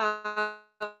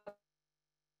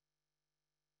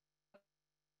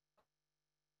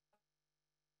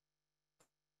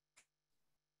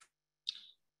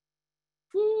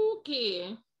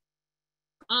okay.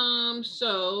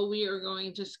 So we are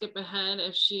going to skip ahead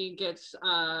if she gets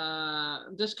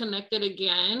disconnected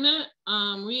again.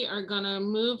 We are gonna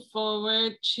move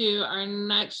forward to our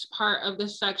next part of the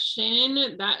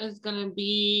section. That is gonna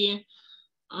be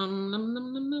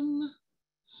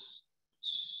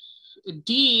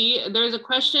D. There's a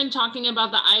question talking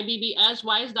about the IBBS.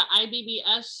 Why is the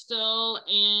IBBS still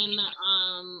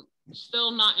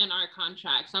not in our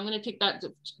contract? So I'm going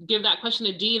to give that question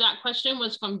to D. That question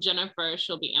was from Jennifer.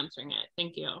 She'll be answering it.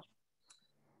 Thank you.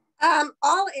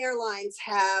 All airlines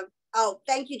have,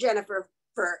 thank you, Jennifer,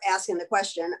 for asking the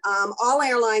question. All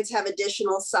airlines have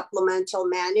additional supplemental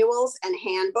manuals and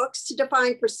handbooks to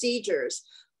define procedures,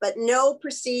 but no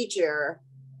procedure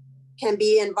can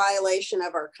be in violation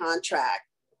of our contract.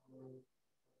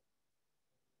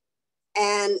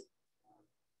 And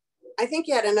I think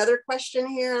you had another question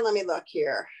here. Let me look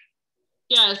here.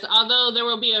 Yes, although there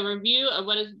will be a review of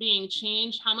what is being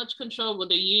changed, how much control will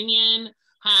the union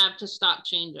have to stop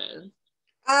changes?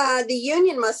 The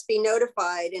union must be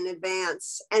notified in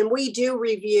advance, and we do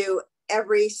review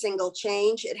every single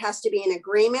change. It has to be an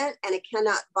agreement, and it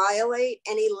cannot violate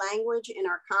any language in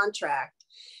our contract.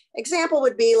 Example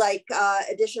would be like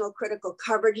additional critical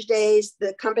coverage days.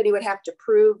 The company would have to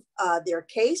prove their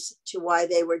case to why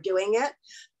they were doing it.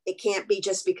 It can't be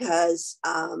just because,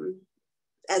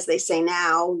 as they say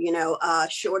now,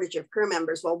 shortage of crew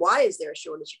members. Well, why is there a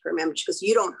shortage of crew members? Because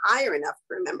you don't hire enough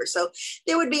crew members. So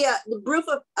there would be the proof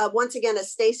of once again,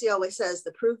 as Stacy always says,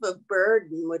 the proof of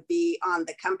burden would be on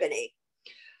the company.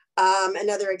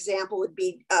 Another example would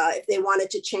be if they wanted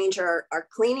to change our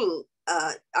cleaning,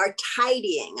 our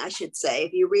tidying, I should say.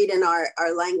 If you read in our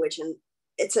language and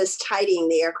it says tidying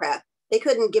the aircraft, they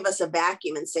couldn't give us a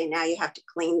vacuum and say, now you have to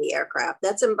clean the aircraft.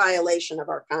 That's in violation of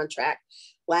our contract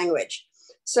language.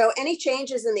 So any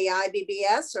changes in the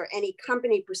IBBS or any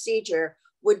company procedure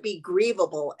would be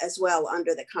grievable as well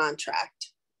under the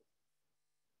contract.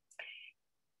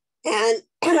 And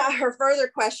her further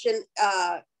question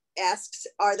asks,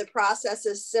 are the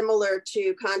processes similar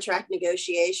to contract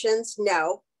negotiations?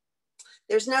 No,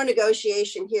 there's no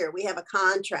negotiation here. We have a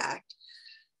contract.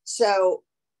 So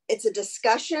it's a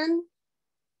discussion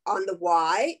on the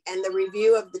why and the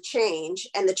review of the change,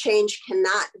 and the change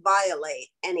cannot violate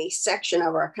any section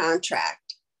of our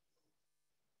contract.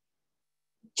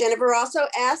 Jennifer also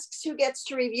asks who gets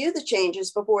to review the changes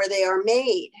before they are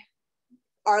made.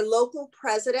 Our local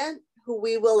president, who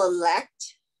we will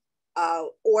elect,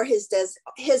 or his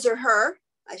or her,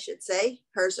 I should say,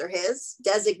 hers or his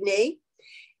designee.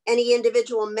 Any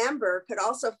individual member could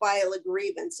also file a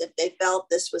grievance if they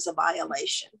felt this was a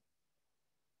violation.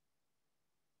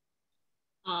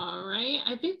 All right,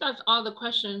 I think that's all the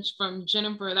questions from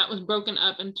Jennifer. That was broken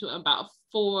up into about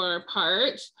 4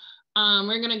 parts.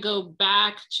 We're gonna go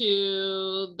back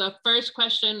to the first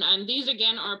question, and these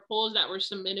again are polls that were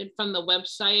submitted from the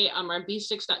website, our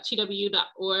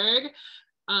b6.tw.org.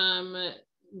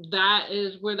 That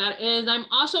is where that is.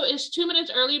 It's 2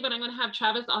 minutes early, but I'm gonna have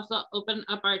Travis also open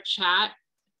up our chat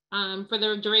for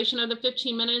the duration of the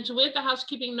 15 minutes with the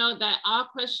housekeeping note that all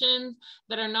questions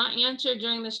that are not answered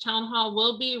during this town hall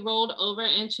will be rolled over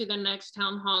into the next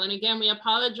town hall. And again, we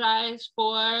apologize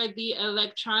for the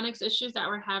electronics issues that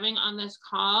we're having on this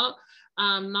call.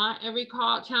 Not every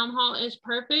town hall is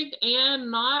perfect,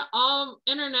 and not all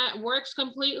internet works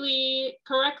completely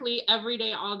correctly every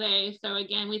day, all day. So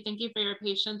again, we thank you for your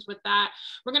patience with that.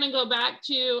 We're gonna go back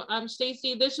to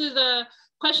Stacy. This is a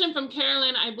question from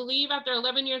Carolyn. I believe after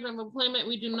 11 years of employment,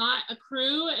 we do not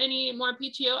accrue any more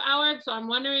PTO hours. So I'm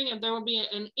wondering if there will be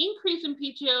an increase in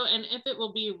PTO and if it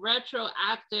will be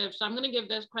retroactive. So I'm going to give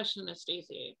this question to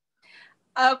Stacy.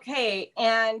 Okay,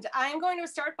 and I'm going to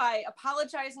start by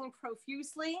apologizing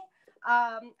profusely.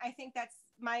 I think that's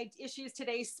my issues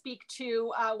today speak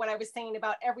to what I was saying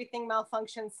about everything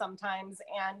malfunctions sometimes,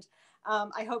 and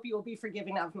I hope you will be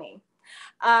forgiving of me.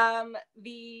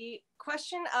 The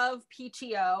question of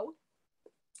PTO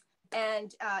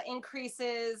and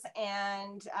increases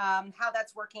and how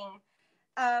that's working.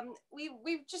 We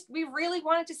really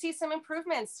wanted to see some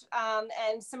improvements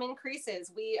and some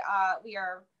increases. We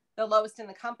are the lowest in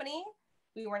the company.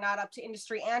 We were not up to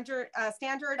industry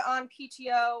standard on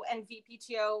PTO and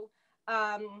VPTO.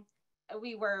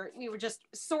 We were just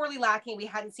sorely lacking. We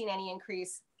hadn't seen any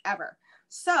increase ever.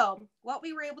 So what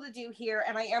we were able to do here,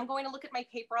 and I am going to look at my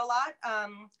paper a lot.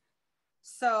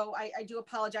 So I do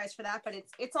apologize for that, but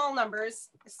it's all numbers.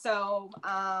 So,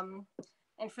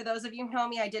 and for those of you who know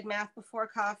me, I did math before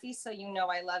coffee, so you know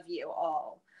I love you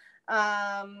all.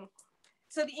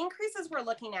 So the increases we're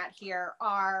looking at here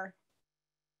are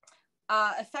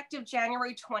effective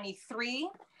January 23.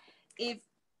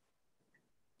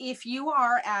 If you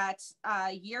are at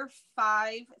year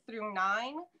 5 through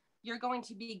 9, you're going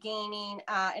to be gaining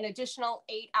an additional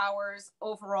 8 hours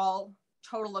overall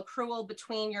total accrual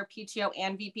between your PTO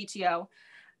and VPTO.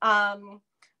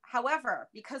 However,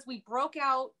 because we broke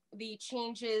out the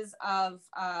changes of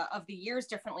the years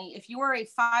differently, if you were a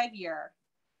 5-year,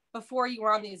 before you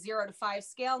were on the 0 to 5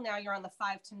 scale, now you're on the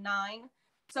 5 to 9.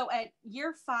 So at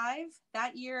year 5,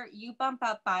 that year, you bump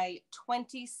up by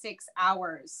 26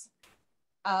 hours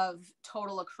of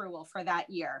total accrual for that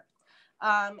year.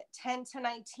 10 to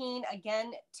 19,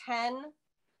 again, 10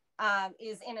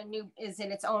 is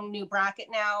in its own new bracket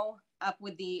now, up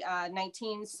with the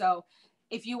 19. So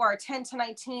if you are 10 to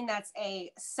 19, that's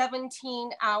a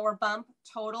 17-hour bump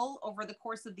total over the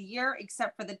course of the year,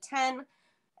 except for the 10,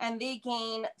 and they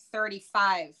gain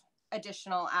 35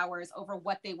 additional hours over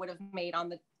what they would have made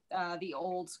on the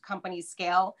old company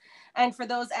scale. And for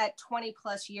those at 20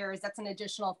 plus years, that's an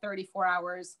additional 34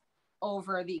 hours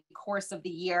over the course of the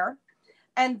year.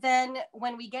 And then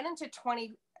when we get into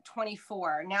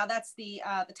 2024, now that's the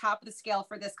top of the scale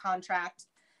for this contract.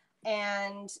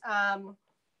 And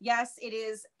yes, it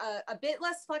is a bit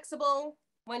less flexible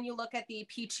when you look at the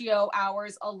PTO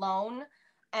hours alone.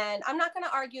 And I'm not going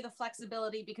to argue the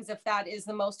flexibility, because if that is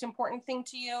the most important thing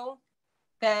to you,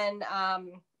 then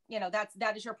you know,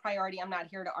 that is your priority. I'm not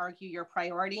here to argue your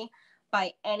priority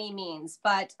by any means.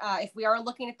 But if we are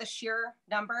looking at the sheer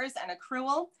numbers and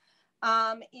accrual,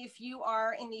 if you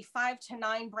are in the 5 to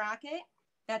 9 bracket,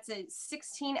 that's a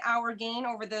 16-hour gain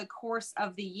over the course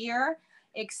of the year.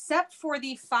 Except for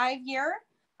the 5-year,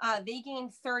 they gain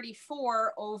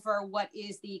 34 over what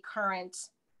is the current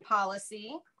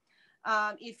policy.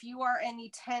 If you are in the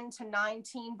 10 to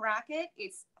 19 bracket,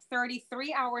 it's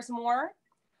 33 hours more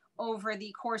over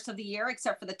the course of the year.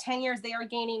 Except for the 10 years, they are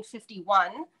gaining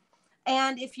 51.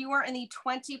 And if you are in the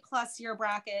 20+ year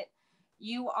bracket,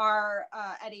 you are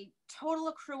at a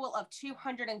total accrual of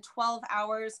 212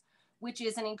 hours, which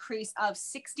is an increase of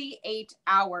 68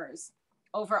 hours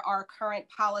over our current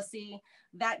policy.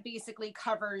 That basically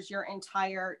covers your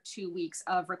entire 2 weeks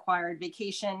of required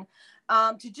vacation.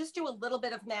 To just do a little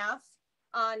bit of math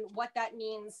on what that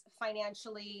means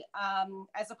financially,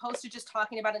 as opposed to just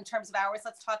talking about it in terms of hours,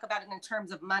 let's talk about it in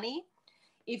terms of money.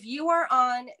 If you are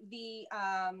on the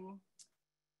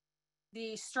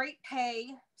straight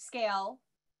pay scale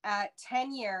at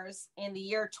 10 years in the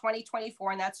year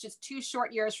 2024, and that's just 2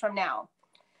 short years from now,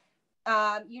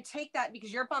 you take that,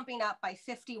 because you're bumping up by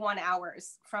 51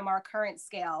 hours from our current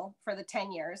scale for the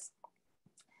 10 years.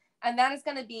 And that is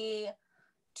going to be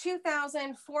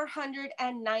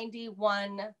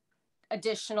 $2,491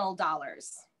 additional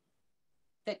dollars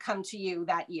that come to you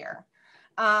that year.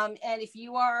 And if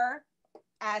you are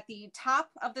at the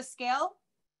top of the scale,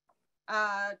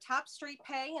 top straight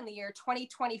pay in the year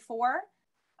 2024,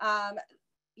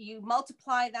 you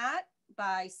multiply that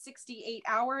by 68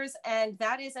 hours, and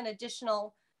that is an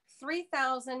additional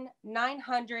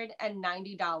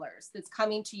 $3,990 that's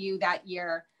coming to you that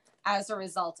year as a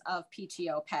result of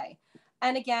PTO pay.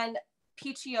 And again,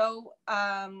 PTO,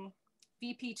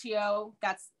 VPTO,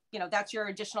 that's your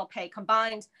additional pay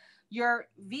combined. Your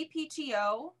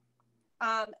VPTO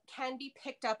can be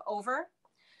picked up over.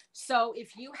 So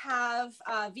if you have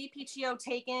VPTO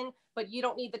taken, but you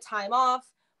don't need the time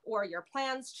off, or your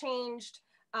plans changed,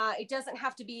 it doesn't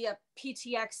have to be a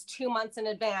PTX 2 months in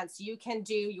advance. You can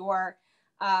do your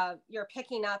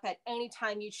picking up at any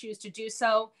time you choose to do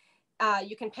so.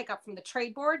 You can pick up from the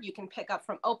trade board. You can pick up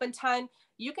from open time.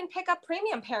 You can pick up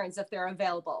premium pairings if they're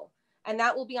available. And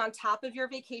that will be on top of your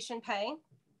vacation pay.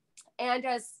 And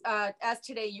as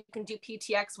today, you can do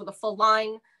PTX with a full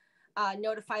line,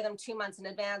 notify them 2 months in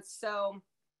advance. So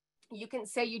you can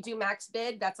say you do max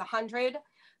bid, that's 100.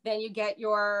 Then you get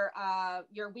your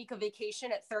week of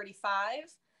vacation at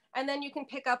 35. And then you can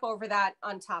pick up over that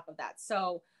on top of that.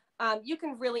 So you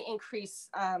can really increase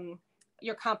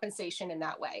your compensation in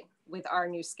that way with our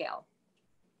new scale.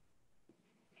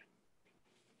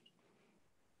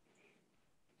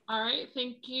 All right,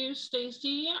 thank you,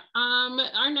 Stacy.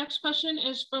 Our next question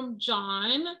is from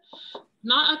John.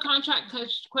 Not a contract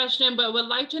question, but would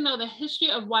like to know the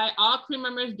history of why all crew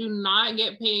members do not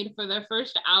get paid for the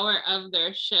first hour of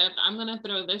their shift. I'm gonna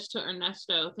throw this to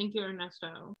Ernesto. Thank you,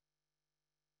 Ernesto.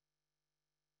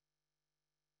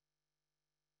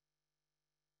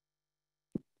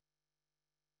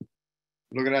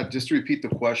 Look at that. Just to repeat the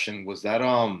question, was that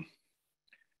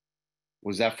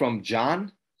from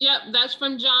John? Yep, that's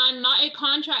from John. Not a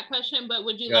contract question, but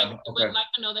would you would like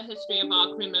to know the history of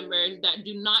all crew members that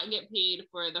do not get paid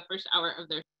for the first hour of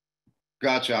their?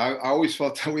 Gotcha. I always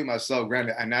felt that way myself,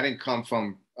 granted, and that didn't come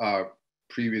from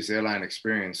previous airline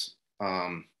experience.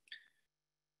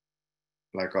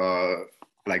 Like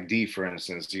D, for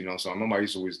instance, so I remember I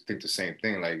used to always think the same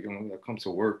thing, like, I come to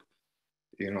work,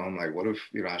 I'm like, what if,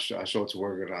 I show up to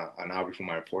work at an hour before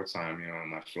my report time,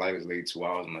 my flight is late 2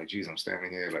 hours. I'm like, geez, I'm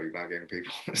standing here, like, not getting paid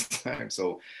for this time.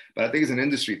 So, but I think it's an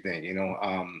industry thing,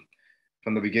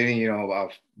 from the beginning,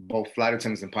 of both flight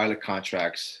attendants and pilot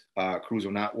contracts, crews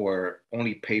were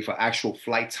only paid for actual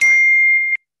flight time.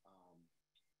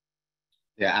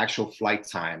 Actual flight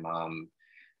time.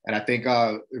 And I think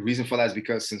the reason for that is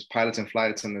because since pilots and flight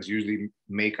attendants usually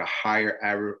make a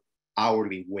higher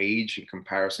hourly wage in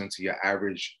comparison to your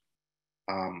average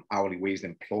hourly wage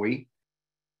employee,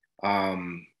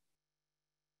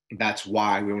 that's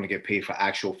why we only get paid for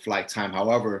actual flight time.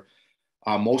 However,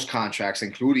 most contracts,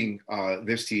 including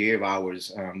this TA of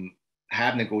ours,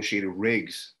 have negotiated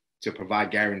rigs to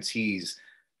provide guarantees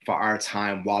for our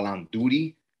time while on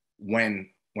duty when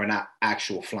we're not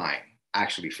actually flying.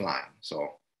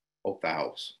 So hope that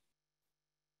helps.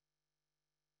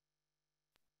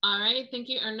 All right, thank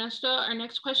you, Ernesto. Our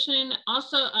next question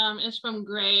also is from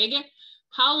Greg.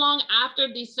 How long after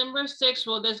December 6th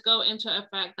will this go into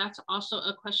effect? That's also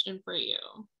a question for you.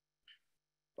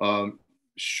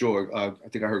 Sure. I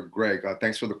think I heard Greg.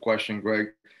 Thanks for the question, Greg.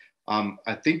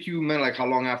 I think you meant like how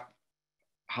long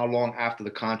after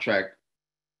the contract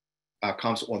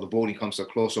comes or the voting comes to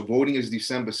close. So voting is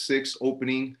December 6th,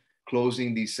 opening,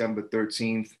 closing December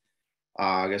 13th.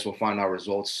 I guess we'll find our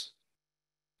results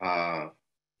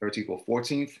 13th or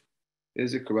 14th.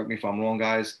 Is it? Correct me if I'm wrong,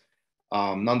 guys.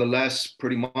 Nonetheless,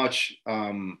 pretty much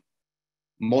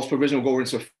most provision will go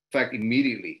into effect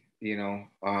immediately, you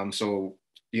know. So,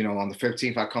 you know, on the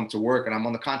 15th, I come to work and I'm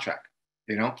on the contract,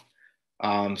 you know.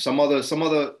 Some other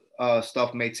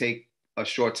stuff may take a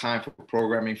short time for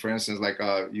programming, for instance, like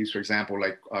use, for example,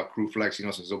 like Crew Flex, you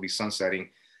know, since they'll be sunsetting,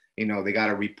 you know, they got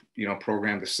to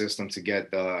program the system to get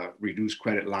the reduced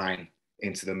credit line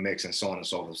into the mix and so on and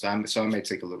so forth. So it may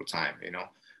take a little time, you know,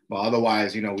 but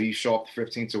otherwise, you know, we show up the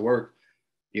 15th to work,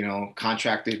 you know,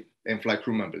 contracted in-flight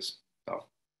crew members. So.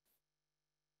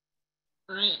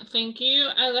 All right, thank you.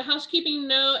 As a housekeeping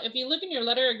note, if you look in your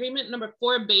letter agreement number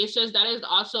 4 basis, that is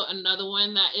also another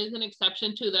one that is an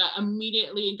exception to the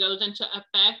immediately goes into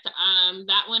effect.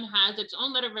 That one has its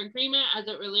own letter of agreement as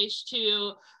it relates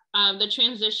to the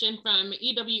transition from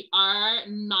EWR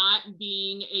not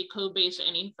being a code base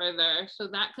any further. So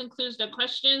that concludes the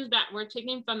questions that we're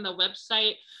taking from the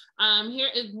website. Here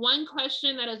is one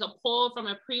question that is a poll from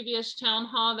a previous town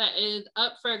hall that is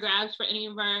up for grabs for any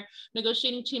of our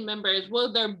negotiating team members.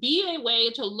 Will there be a way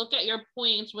to look at your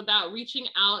points without reaching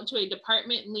out to a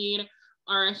department lead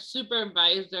or a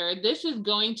supervisor? This is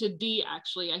going to D,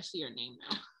 actually. I see your name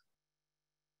now.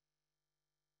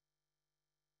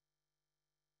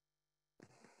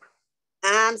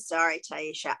 I'm sorry,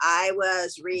 Taisha. I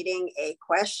was reading a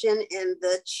question in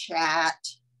the chat,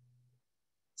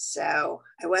 so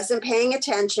I wasn't paying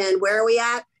attention. Where are we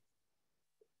at?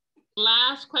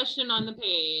 Last question on the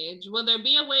page. Will there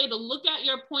be a way to look at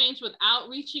your points without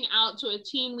reaching out to a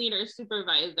team leader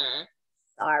supervisor?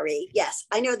 Sorry. Yes,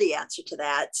 I know the answer to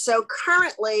that. So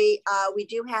currently, we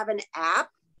do have an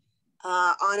app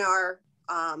on our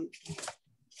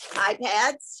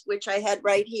iPads, which I had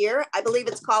right here. I believe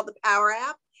it's called the Power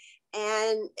App.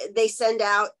 And they send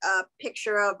out a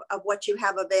picture of what you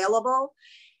have available.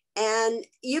 And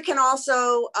you can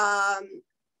also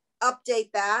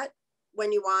update that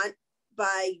when you want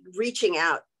by reaching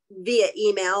out via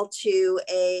email to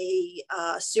a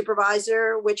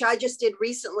supervisor, which I just did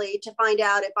recently to find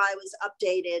out if I was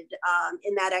updated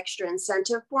in that extra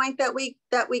incentive point that we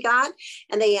got,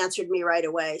 and they answered me right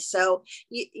away. So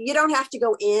you don't have to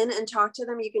go in and talk to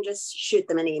them. You can just shoot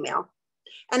them an email,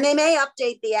 and they may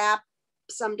update the app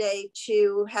someday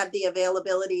to have the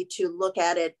availability to look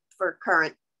at it for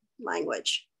current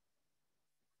language.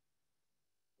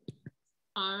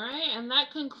 All right, and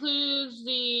that concludes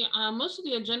the most of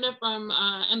the agenda from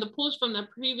and the polls from the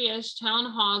previous town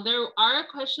hall. There are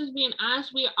questions being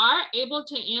asked. We are able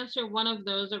to answer one of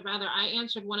those, or rather, I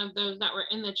answered one of those that were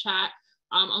in the chat,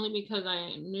 only because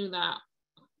I knew that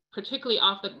particularly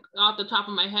off the top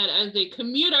of my head as a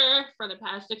commuter for the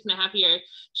past 6.5 years.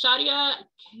 Shadia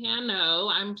Cano,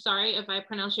 I'm sorry if I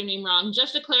pronounced your name wrong.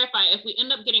 Just to clarify, if we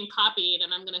end up getting copied,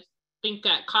 and I'm gonna think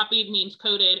that copied means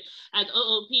coded as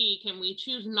OOP, can we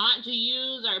choose not to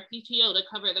use our PTO to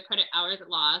cover the credit hours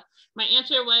lost? My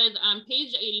answer was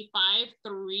page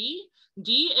 85.3.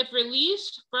 D, if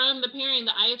released from the pairing,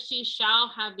 the IFC shall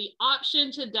have the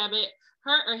option to debit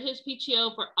her or his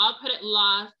PTO for all credit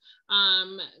loss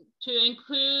to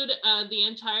include the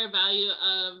entire value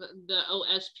of the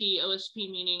OSP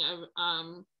meaning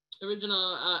of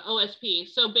original OSP.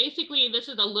 So basically, this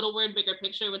is a little word, bigger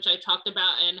picture, which I talked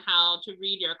about and how to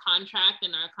read your contract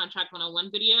in our Contract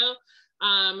 101 video.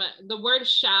 The word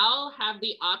shall have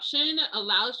the option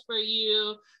allows for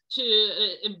you to,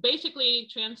 it basically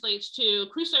translates to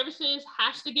crew services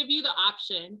has to give you the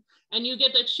option, and you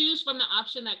get to choose from the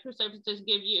option that crew services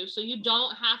give you. So you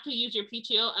don't have to use your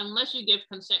PTO unless you give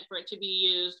consent for it to be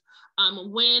used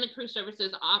when crew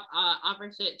services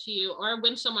offers it to you, or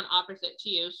when someone offers it to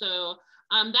you. So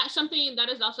that's something that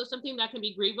is also something that can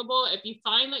be grievable. If you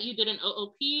find that you did an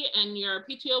OOP and your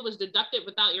PTO was deducted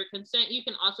without your consent, you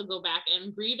can also go back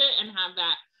and grieve it and have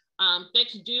that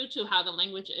fixed due to how the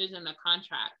language is in the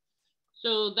contract.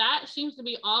 So that seems to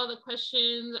be all the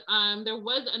questions. There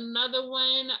was another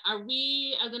one. Are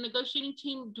we, as a negotiating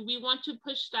team, do we want to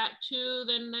push that to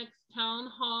the next town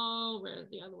hall? Where's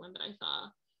the other one that I saw?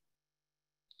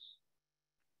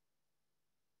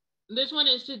 This one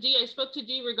is to Dee. I spoke to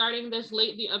Dee regarding this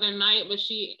late the other night, but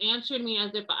she answered me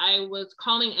as if I was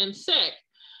calling in sick.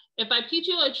 If I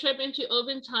PTO a trip into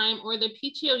open time or the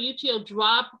PTO-UTO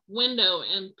drop window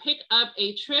and pick up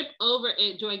a trip over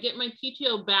it, do I get my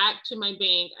PTO back to my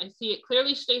bank? I see it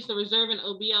clearly states the reserve and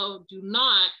OBL do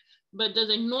not, but does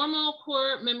a normal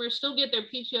core member still get their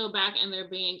PTO back in their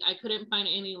bank? I couldn't find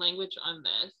any language on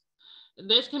this.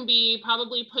 This can be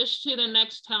probably pushed to the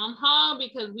next town hall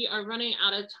because we are running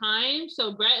out of time.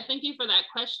 So Brett, thank you for that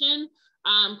question.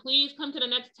 Please come to the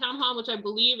next town hall, which I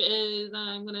believe is,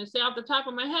 I'm gonna say off the top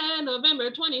of my head,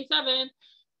 November 27th.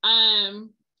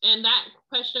 And that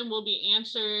question will be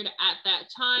answered at that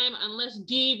time, unless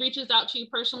Dee reaches out to you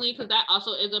personally, because that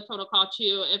also is a protocol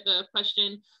too. If a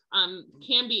question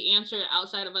can be answered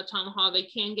outside of a town hall, they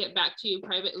can get back to you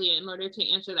privately in order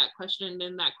to answer that question,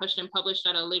 then that question published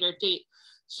at a later date.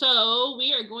 So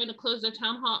we are going to close the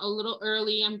town hall a little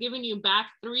early. I'm giving you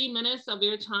back 3 minutes of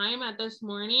your time at this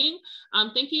morning.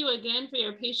 Thank you again for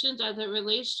your patience as it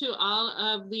relates to all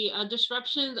of the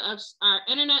disruptions of our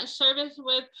internet service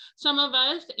with some of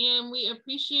us. And we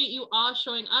appreciate you all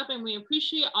showing up, and we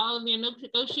appreciate all of the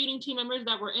negotiating team members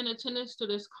that were in attendance to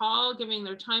this call, giving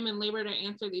their time and labor to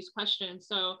answer these questions.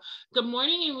 So good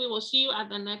morning, and we will see you at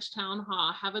the next town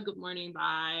hall. Have a good morning.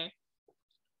 Bye.